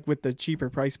feel like with the cheaper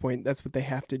price point, that's what they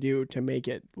have to do to make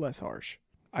it less harsh.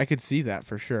 I could see that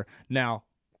for sure. Now,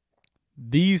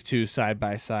 these two side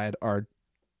by side are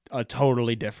a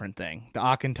totally different thing. The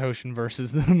Auchentoshan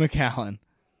versus the Macallan.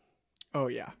 Oh,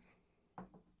 yeah.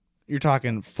 You're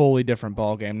talking fully different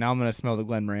ball game. Now I'm going to smell the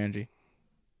Glenmorangie.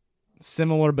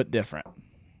 Similar but different.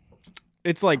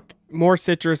 It's like more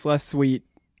citrus, less sweet,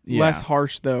 less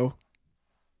harsh though.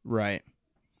 Right.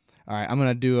 All right, I'm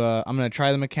gonna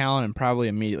try the Macallan and probably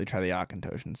immediately try the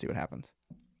Auchentoshan and see what happens.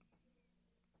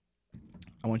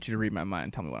 I want you to read my mind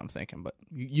and tell me what I'm thinking, but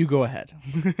you go ahead.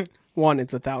 One,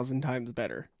 it's 1,000 times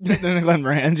better than the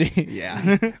Glenmorangie.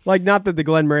 Yeah. Like, not that the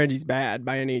Glenmorangie's bad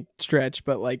by any stretch,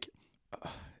 but like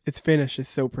its finish is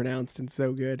so pronounced and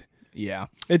so good. Yeah.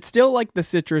 It's still like the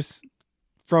citrus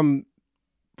from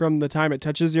the time it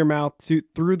touches your mouth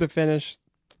through the finish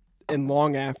and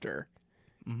long after.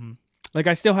 Mm-hmm. Like,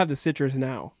 I still have the citrus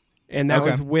now, and that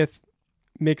was with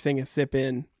mixing a sip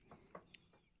in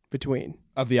between.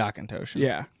 Of the Auchentoshan.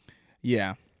 Yeah.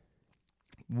 Yeah.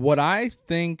 What I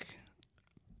think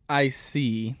I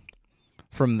see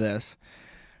from this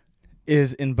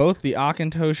is in both the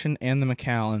Auchentoshan and the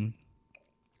Macallan,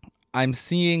 I'm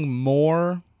seeing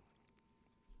more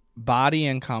body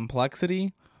and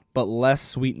complexity, but less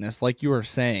sweetness, like you were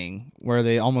saying, where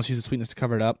they almost use the sweetness to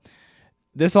cover it up.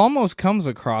 This almost comes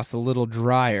across a little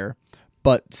drier,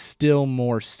 but still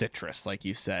more citrus, like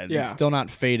you said. Yeah. It's still not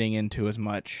fading into as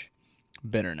much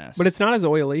bitterness. But it's not as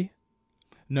oily.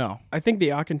 No. I think the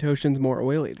Auchentoshan's more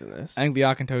oily than this. I think the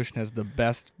Auchentoshan has the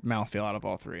best mouthfeel out of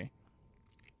all three.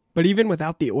 But even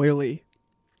without the oily,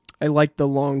 I like the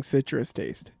long citrus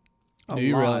taste. Do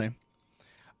you really?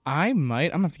 I'm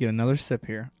going to have to get another sip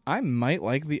here. I might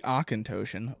like the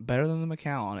Auchentoshan better than the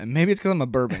Macallan, and maybe it's because I'm a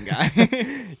bourbon guy.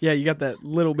 Yeah, you got that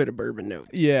little bit of bourbon note.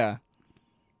 Yeah.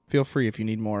 Feel free if you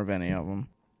need more of any of them.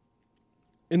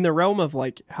 In the realm of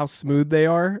like how smooth they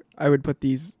are, I would put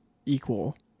these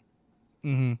equal.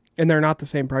 Mm-hmm. And they're not the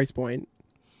same price point.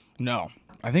 No.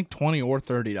 I think $20 or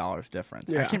 $30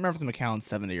 difference. Yeah. I can't remember if the Macallan's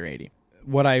 70 or 80.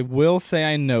 What I will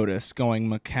say I noticed going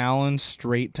Macallan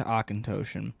straight to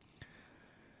Auchentoshan,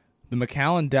 the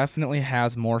Macallan definitely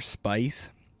has more spice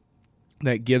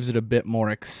that gives it a bit more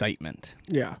excitement.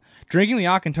 Yeah. Drinking the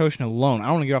Auchentoshan alone, I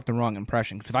don't want to get off the wrong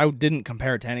impression, because if I didn't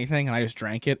compare it to anything and I just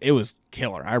drank it, it was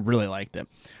killer. I really liked it.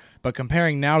 But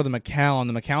comparing now to the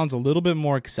Macallan's a little bit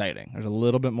more exciting. There's a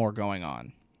little bit more going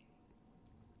on.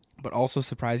 But also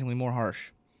surprisingly more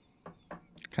harsh.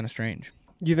 Kind of strange.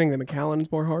 Do you think the Macallan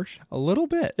is more harsh? A little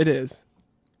bit. It is.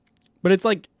 But it's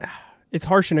like, it's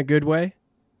harsh in a good way.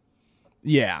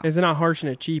 Yeah. It's not harsh in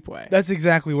a cheap way. That's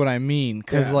exactly what I mean.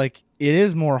 Because, like, it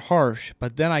is more harsh,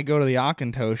 but then I go to the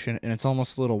Auchentoshan, and it's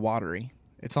almost a little watery.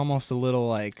 It's almost a little,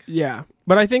 like... Yeah.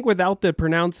 But I think without the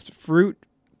pronounced fruit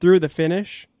through the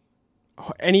finish,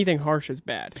 anything harsh is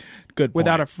bad. Good point.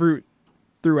 Without a fruit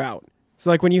throughout. So,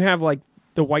 like, when you have, like,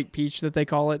 the white peach that they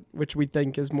call it, which we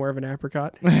think is more of an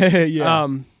apricot. Yeah.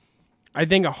 I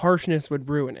think a harshness would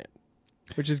ruin it,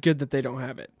 which is good that they don't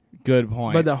have it. Good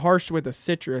point. But the harsh with the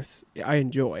citrus, I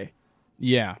enjoy.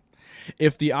 Yeah.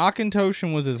 If the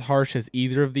Auchentoshan was as harsh as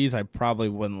either of these, I probably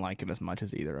wouldn't like it as much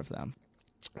as either of them.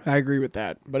 I agree with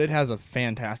that. But it has a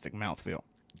fantastic mouthfeel.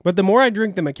 But the more I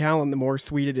drink the Macallan, the more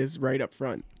sweet it is right up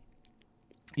front.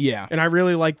 Yeah. And I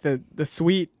really like the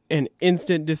sweet and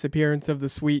instant disappearance of the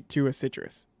sweet to a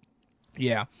citrus.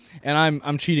 Yeah. And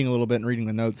I'm cheating a little bit and reading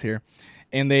the notes here.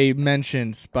 And they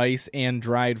mentioned spice and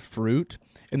dried fruit.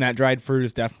 And that dried fruit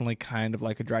is definitely kind of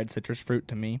like a dried citrus fruit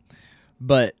to me.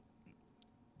 But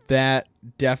that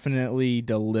definitely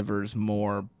delivers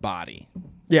more body.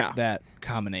 Yeah. That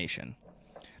combination.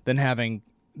 Than having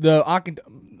the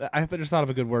I just thought of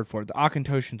a good word for it. The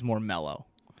Auchentoshan's more mellow.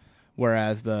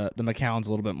 Whereas the Macallan's a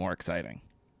little bit more exciting.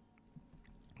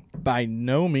 By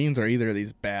no means are either of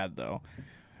these bad, though.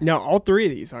 No, all three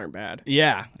of these aren't bad.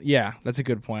 Yeah, that's a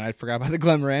good point. I forgot about the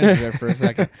Glenmorangie there for a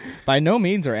second. By no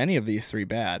means are any of these three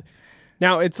bad.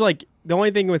 Now, it's like, the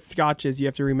only thing with Scotch is you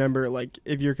have to remember, like,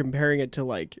 if you're comparing it to,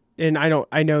 like, and I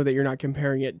know that you're not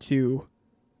comparing it to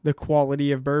the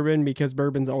quality of bourbon, because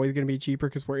bourbon's always going to be cheaper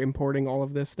because we're importing all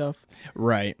of this stuff.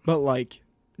 Right. But, like,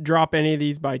 drop any of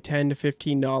these by $10 to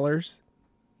 $15,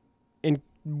 and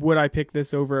would I pick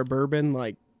this over a bourbon?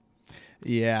 Like,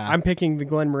 yeah, I'm picking the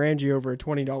Glenmorangie over a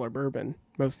 $20 bourbon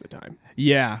most of the time.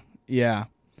 Yeah.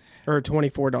 Or a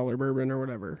 $24 bourbon or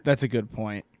whatever. That's a good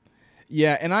point.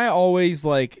 Yeah, and I always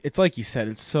it's like you said,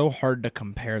 it's so hard to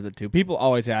compare the two. People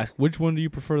always ask, which one do you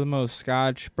prefer the most,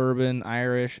 Scotch, bourbon,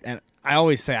 Irish? And I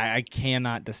always say I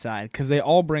cannot decide because they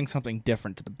all bring something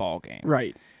different to the ball game.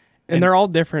 Right. And they're all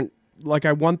different. Like,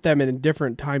 I want them in a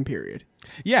different time period.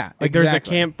 Yeah, like exactly. There's a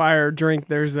campfire drink,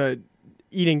 there's a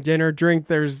eating dinner drink,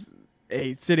 there's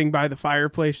a sitting by the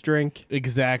fireplace drink.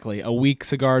 Exactly. A weak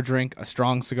cigar drink, a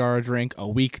strong cigar drink, a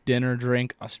weak dinner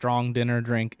drink, a strong dinner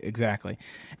drink. Exactly.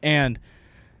 And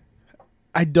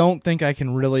I don't think I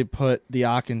can really put the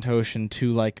Auchentoshan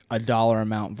to like a dollar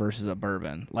amount versus a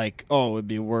bourbon. Like, oh, it'd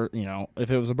be worth,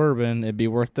 if it was a bourbon, it'd be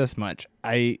worth this much.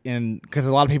 Because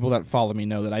a lot of people that follow me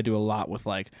know that I do a lot with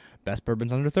like best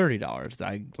bourbons under $30.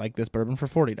 I like this bourbon for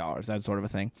 $40, that sort of a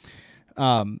thing.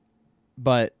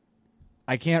 But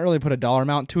I can't really put a dollar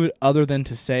amount to it other than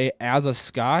to say, as a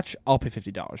Scotch, I'll pay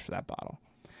 $50 for that bottle.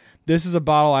 This is a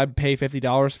bottle I'd pay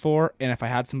 $50 for, and if I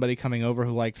had somebody coming over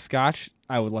who liked Scotch,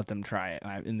 I would let them try it,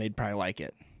 and they'd probably like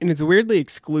it. And it's weirdly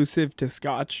exclusive to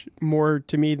Scotch more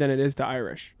to me than it is to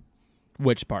Irish.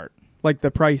 Which part? Like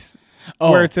the price,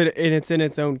 where it's in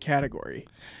its own category.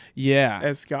 Yeah.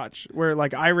 As Scotch, where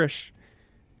like Irish,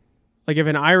 like if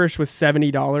an Irish was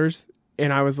 $70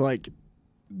 and I was like,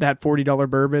 that $40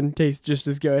 bourbon tastes just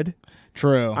as good.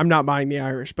 True. I'm not buying the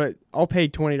Irish, but I'll pay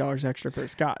 $20 extra for a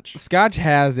Scotch. Scotch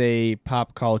has a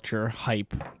pop culture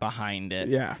hype behind it.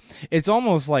 Yeah. It's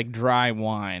almost like dry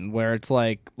wine, where it's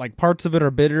like parts of it are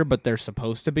bitter, but they're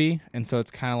supposed to be. And so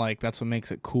it's kind of like, that's what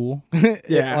makes it cool.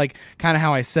 Yeah. Like kind of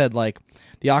how I said, like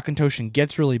the Auchentoshan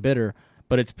gets really bitter,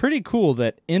 but it's pretty cool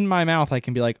that in my mouth I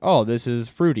can be like, oh, this is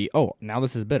fruity. Oh, now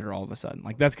this is bitter all of a sudden.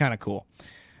 Like that's kind of cool.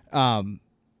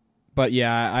 But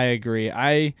yeah, I agree.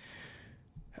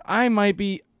 I might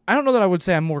be, I don't know that I would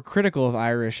say I'm more critical of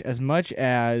Irish as much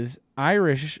as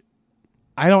Irish,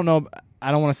 I don't know,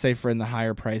 I don't want to say for in the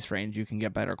higher price range you can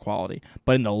get better quality,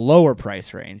 but in the lower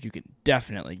price range you can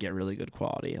definitely get really good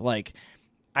quality. Like,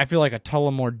 I feel like a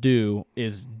Tullamore Dew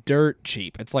is dirt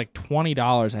cheap. It's like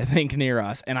 $20, I think, near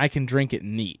us, and I can drink it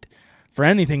neat. For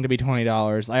anything to be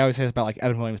 $20, I always say it's about like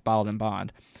Evan Williams Bottled in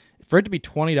Bond. For it to be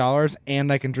 $20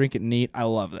 and I can drink it neat, I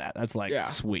love that. That's like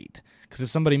sweet. Because if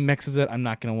somebody mixes it, I'm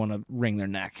not going to want to wring their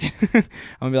neck. I'm going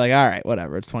to be like, all right,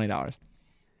 whatever. It's $20.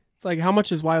 It's like, how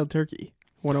much is Wild Turkey?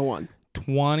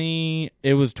 101.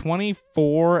 It was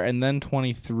 24 and then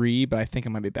 23, but I think it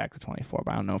might be back to 24,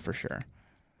 but I don't know for sure.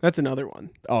 That's another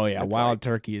one. Oh yeah, Wild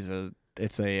Turkey is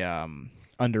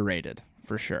underrated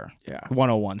for sure. Yeah.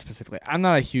 101 specifically. I'm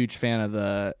not a huge fan of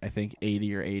the, I think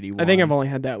 80 or 81. I think I've only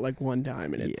had that like one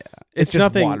time, and it's just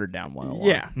nothing watered down 101.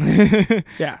 Yeah.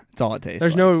 Yeah. That's all it tastes.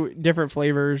 There's like. no different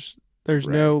flavors. There's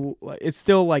no. It's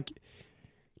still like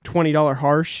 $20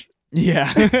 harsh.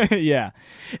 Yeah. Yeah.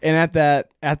 And at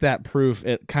that proof,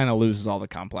 it kind of loses all the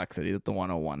complexity that the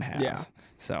 101 has. Yeah.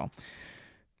 So,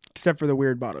 except for the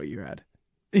weird bottle you had.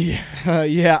 Yeah,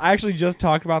 yeah. I actually just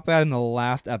talked about that in the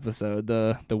last episode.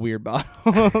 The weird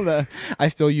bottle. I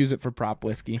still use it for prop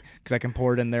whiskey because I can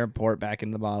pour it in there, pour it back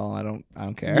in the bottle. I don't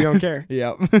care. You don't care.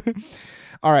 Yep.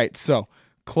 All right. So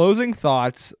closing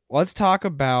thoughts. Let's talk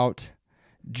about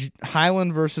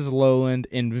Highland versus Lowland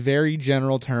in very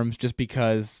general terms, just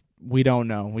because we don't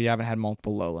know. We haven't had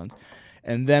multiple Lowlands,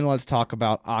 and then let's talk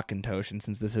about Auchentoshan,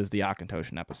 since this is the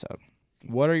Auchentoshan episode.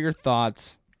 What are your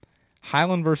thoughts?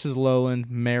 Highland versus Lowland,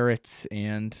 merits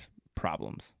and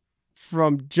problems.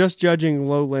 from just judging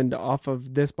Lowland off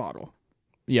of this bottle,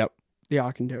 Yep. the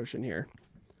Auchentoshan here,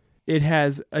 it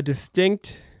has a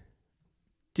distinct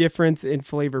difference in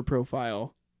flavor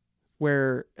profile,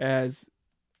 whereas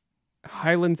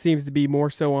Highland seems to be more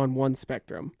so on one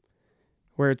spectrum,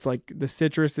 where it's like the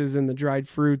citruses and the dried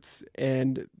fruits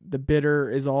and the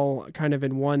bitter is all kind of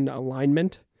in one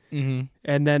alignment. Mm-hmm.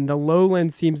 And then the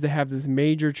Lowland seems to have this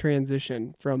major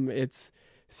transition from its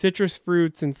citrus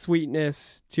fruits and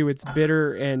sweetness to its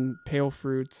bitter and pale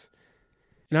fruits.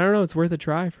 And I don't know, it's worth a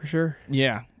try for sure.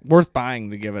 Yeah, worth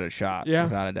buying to give it a shot,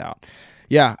 without a doubt.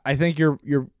 Yeah, I think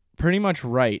you're pretty much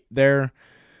right. They're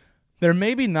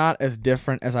maybe not as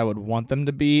different as I would want them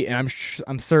to be, and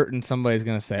I'm certain somebody's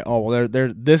gonna say, "Oh, well,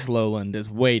 this Lowland is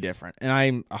way different," and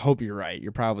I hope you're right.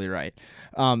 You're probably right.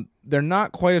 They're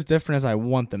not quite as different as I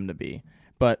want them to be,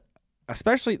 but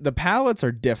especially the palates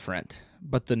are different,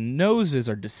 but the noses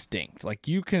are distinct. Like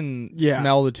you can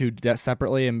smell the two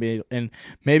separately, and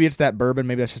maybe it's that bourbon,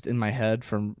 maybe that's just in my head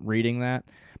from reading that,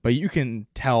 but you can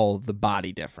tell the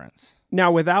body difference.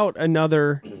 Now, without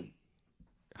another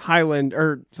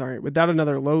without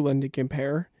another Lowland to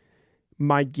compare,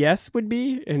 my guess would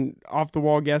be, and off the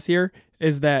wall guess here,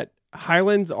 is that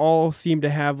Highlands all seem to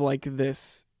have like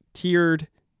this tiered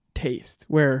taste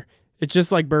where it's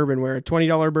just like bourbon, where a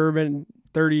 $20 bourbon,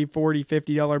 $30, $40,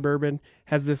 $50 bourbon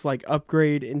has this like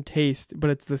upgrade in taste,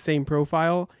 but it's the same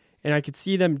profile. And I could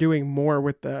see them doing more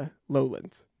with the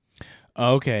Lowlands.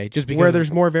 Okay, just because where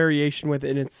there's more variation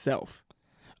within itself.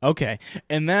 Okay,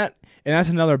 and that's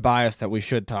another bias that we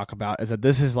should talk about, is that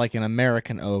this is like an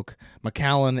American oak.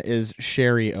 Macallan is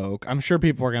sherry oak. I'm sure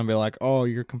people are going to be like, oh,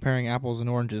 you're comparing apples and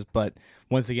oranges. But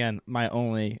once again, my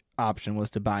only option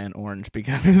was to buy an orange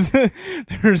because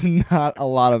there's not a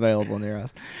lot available near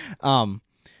us.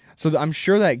 So I'm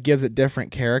sure that gives it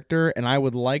different character, and I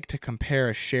would like to compare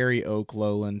a sherry oak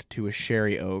Lowland to a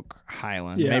sherry oak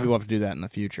Highland. Yeah. Maybe we'll have to do that in the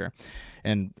future.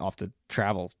 And I'll have to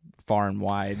travel far and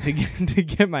wide to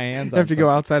get my hands on have to go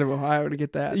outside of Ohio to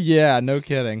get that. Yeah, no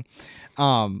kidding.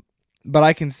 But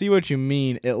I can see what you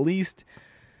mean. At least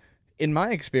in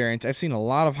my experience, I've seen a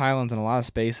lot of Highlands and a lot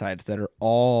of Speysides that are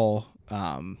all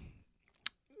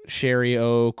sherry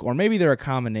oak, or maybe they're a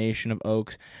combination of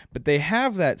oaks, but they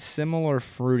have that similar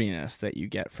fruitiness that you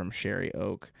get from sherry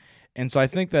oak. And so I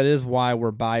think that is why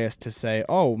we're biased to say,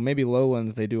 oh, maybe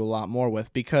Lowlands they do a lot more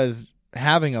with, because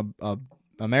having a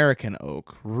American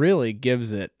oak really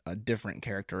gives it a different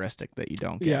characteristic that you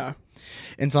don't get. Yeah.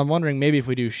 And so I'm wondering, maybe if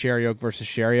we do sherry oak versus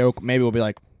sherry oak, maybe we'll be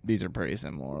like, these are pretty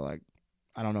similar. Like,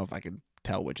 I don't know if I could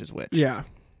tell which is which. Yeah.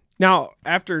 Now,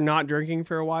 after not drinking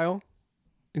for a while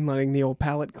and letting the old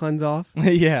palate cleanse off,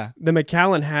 yeah, the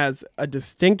Macallan has a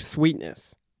distinct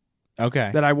sweetness. Okay.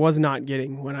 That I was not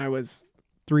getting when I was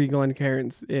 3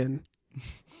 Glencairns in.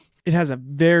 It has a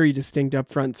very distinct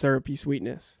upfront syrupy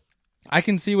sweetness. I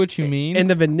can see what you mean. And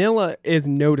the vanilla is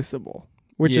noticeable,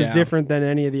 which is different than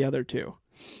any of the other two.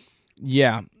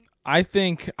 Yeah. I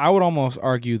think I would almost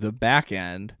argue the back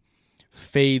end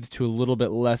fades to a little bit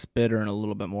less bitter and a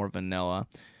little bit more vanilla.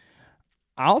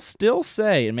 I'll still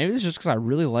say, and maybe it's just because I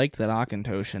really liked that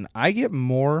Auchentoshan, I get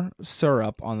more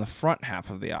syrup on the front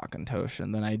half of the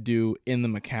Auchentoshan than I do in the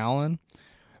Macallan.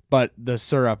 But the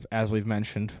syrup, as we've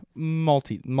mentioned a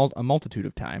multitude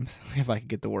of times, if I could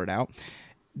get the word out,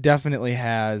 definitely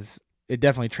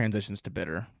transitions to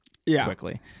bitter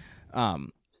quickly.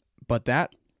 But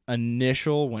that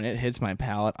initial, when it hits my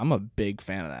palate, I'm a big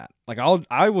fan of that. Like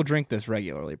I will drink this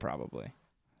regularly probably.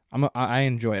 I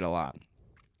enjoy it a lot.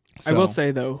 So, I will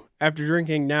say though, after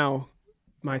drinking now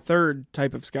my third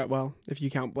type of Scotch, well, if you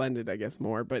count blended, I guess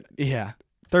more, but yeah,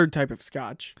 third type of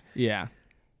Scotch. Yeah.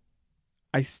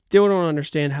 I still don't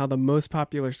understand how the most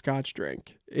popular Scotch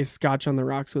drink is Scotch on the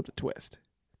rocks with a twist.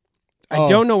 I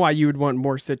don't know why you would want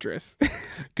more citrus.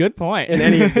 Good point. In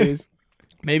any of these.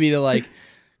 Maybe to like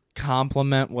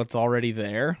complement what's already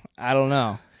there. I don't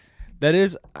know. That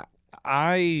is,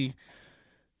 I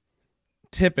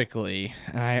typically,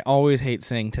 and I always hate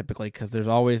saying typically because there's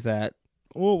always that,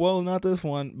 oh, well, not this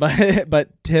one.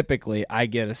 But typically, I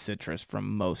get a citrus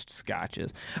from most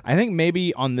scotches. I think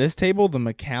maybe on this table, the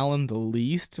Macallan the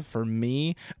least for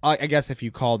me. I guess if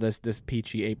you call this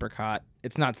peachy apricot,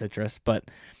 it's not citrus,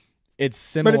 but it's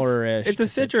similar-ish. It's a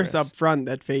citrus up front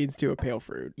that fades to a pale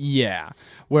fruit. Yeah.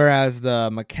 Whereas the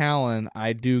Macallan,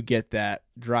 I do get that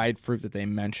dried fruit that they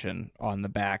mention on the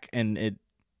back, and it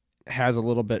has a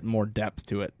little bit more depth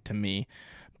to it to me.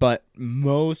 But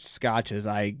most scotches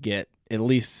I get at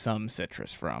least some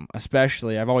citrus from.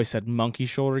 Especially, I've always said monkey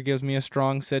shoulder gives me a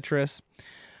strong citrus.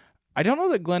 I don't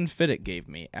know that Glenfiddich gave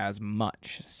me as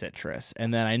much citrus.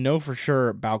 And then I know for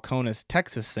sure Balcones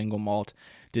Texas single malt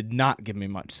did not give me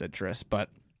much citrus, but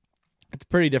it's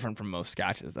pretty different from most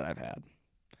scotches that I've had.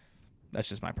 That's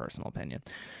just my personal opinion.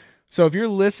 So if you're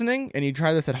listening and you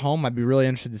try this at home, I'd be really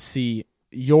interested to see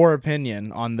your opinion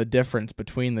on the difference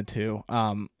between the two.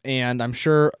 And I'm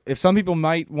sure if some people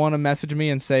might want to message me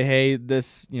and say, hey,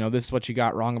 this is what you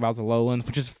got wrong about the Lowlands,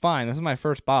 which is fine. This is my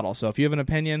first bottle. So if you have an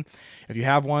opinion, if you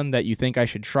have one that you think I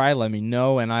should try, let me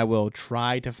know and I will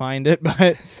try to find it,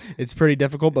 but it's pretty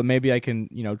difficult, but maybe I can,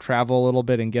 travel a little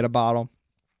bit and get a bottle.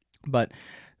 But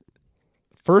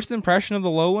first impression of the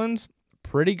Lowlands,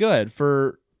 pretty good.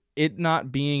 For it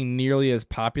not being nearly as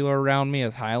popular around me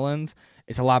as Highlands,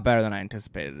 it's a lot better than I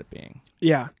anticipated it being.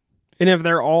 Yeah. And if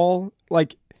they're all,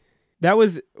 like, that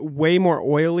was way more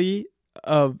oily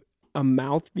of a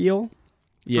mouthfeel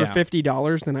for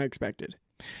 $50 than I expected.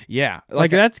 Yeah.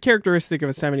 Like that's characteristic of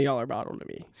a $70 bottle to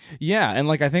me. Yeah, and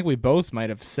I think we both might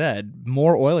have said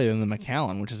more oily than the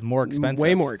Macallan, which is more expensive.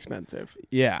 Way more expensive.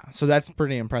 Yeah, so that's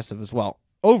pretty impressive as well.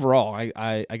 Overall,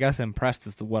 I guess impressed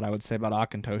is what I would say about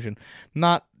Auchentoshan.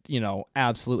 Not,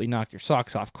 absolutely knock your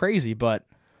socks off crazy, but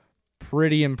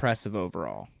pretty impressive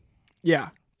overall. Yeah.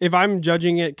 If I'm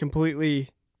judging it completely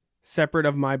separate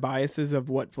of my biases of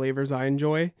what flavors I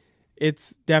enjoy,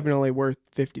 it's definitely worth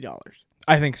 $50.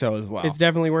 I think so as well. It's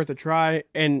definitely worth a try.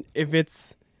 And if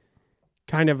it's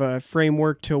kind of a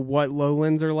framework to what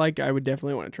Lowlands are like, I would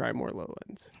definitely want to try more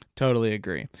Lowlands. Totally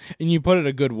agree. And you put it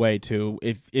a good way too,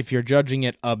 if you're judging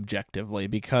it objectively,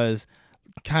 because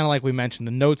kind of like we mentioned,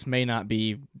 the notes may not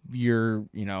be your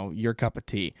cup of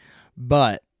tea,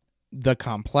 but the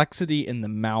complexity and the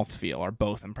mouthfeel are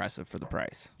both impressive for the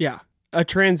price. Yeah. A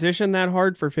transition that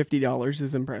hard for $50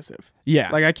 is impressive. Yeah.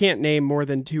 Like I can't name more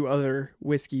than 2 other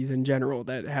whiskeys in general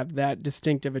that have that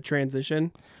distinctive a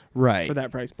transition right for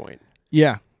that price point.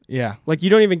 Yeah. Yeah. Like you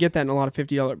don't even get that in a lot of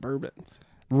 $50 bourbons.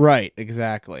 Right,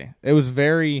 exactly. It was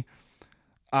very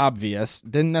obvious.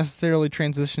 Didn't necessarily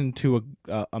transition to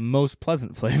a most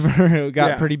pleasant flavor. It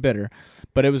got pretty bitter,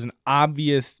 but it was an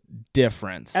obvious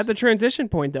difference. At the transition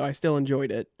point, though, I still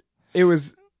enjoyed it. It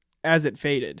was as it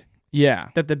faded. Yeah.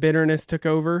 That the bitterness took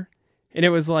over. And it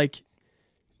was like,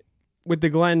 with the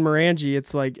Glenmorangie,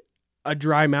 it's like a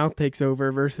dry mouth takes over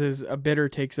versus a bitter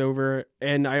takes over.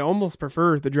 And I almost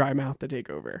prefer the dry mouth to take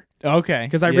over. Okay.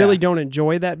 Because I really don't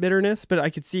enjoy that bitterness, but I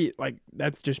could see, like,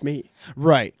 that's just me.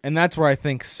 Right. And that's where I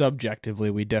think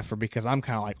subjectively we differ, because I'm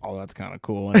kind of like, oh, that's kind of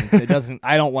cool. And it doesn't,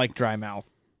 I don't like dry mouth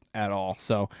at all.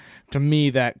 So to me,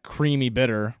 that creamy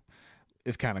bitter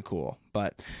is kind of cool.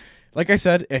 But like I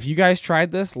said, if you guys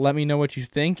tried this, let me know what you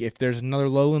think. If there's another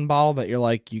Lowland bottle that you're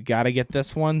like, you got to get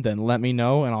this one, then let me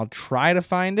know, and I'll try to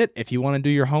find it. If you want to do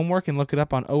your homework and look it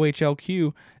up on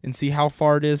OHLQ and see how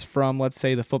far it is from, let's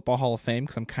say, the Football Hall of Fame,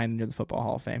 because I'm kind of near the Football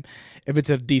Hall of Fame. If it's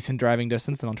a decent driving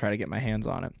distance, then I'll try to get my hands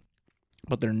on it.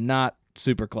 But they're not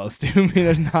super close to me.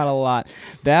 There's not a lot.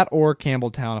 That or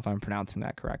Campbelltown, if I'm pronouncing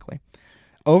that correctly.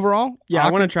 Overall, yeah, I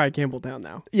want to try Campbelltown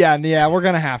now. Yeah, we're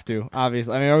gonna have to,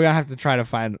 obviously. I mean, we're gonna have to try to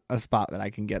find a spot that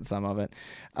I can get some of it.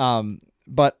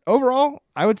 But overall,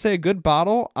 I would say a good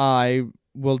bottle. I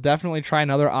will definitely try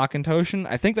another Auchentoshan.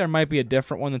 I think there might be a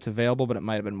different one that's available, but it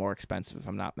might have been more expensive if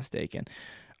I'm not mistaken.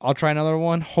 I'll try another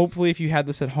one. Hopefully, if you had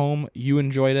this at home, you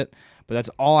enjoyed it. But that's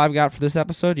all I've got for this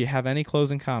episode. Do you have any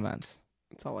closing comments?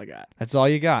 That's all I got. That's all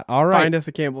you got. All right. Find us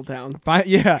a Campbelltown. Find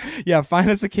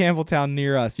us a Campbelltown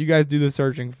near us. You guys do the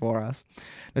searching for us.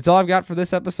 That's all I've got for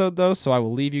this episode, though, so I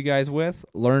will leave you guys with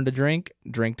learn to drink,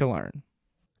 drink to learn.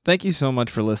 Thank you so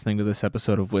much for listening to this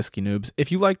episode of Whiskey Noobs.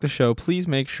 If you like the show, please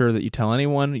make sure that you tell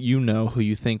anyone you know who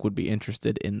you think would be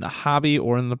interested in the hobby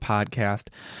or in the podcast.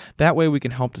 That way we can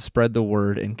help to spread the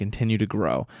word and continue to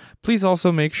grow. Please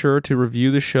also make sure to review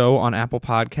the show on Apple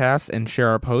Podcasts and share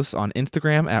our posts on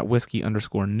Instagram at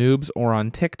whiskey_noobs or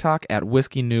on TikTok at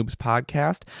Whiskey Noobs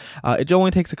Podcast. It only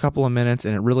takes a couple of minutes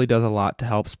and it really does a lot to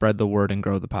help spread the word and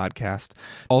grow the podcast.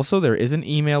 Also, there is an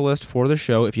email list for the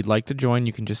show. If you'd like to join,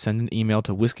 you can just send an email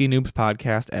to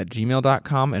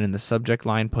whiskeynoobspodcast@gmail.com and in the subject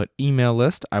line put email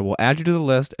list. I will add you to the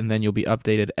list and then you'll be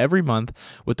updated every month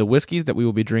with the whiskeys that we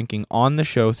will be drinking on the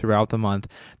show throughout the month.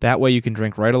 That way you can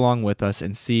drink right along with us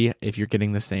and see if you're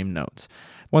getting the same notes.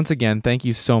 Once again, thank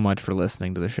you so much for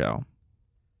listening to the show.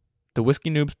 The Whiskey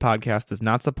Noobs Podcast does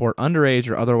not support underage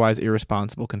or otherwise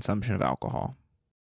irresponsible consumption of alcohol.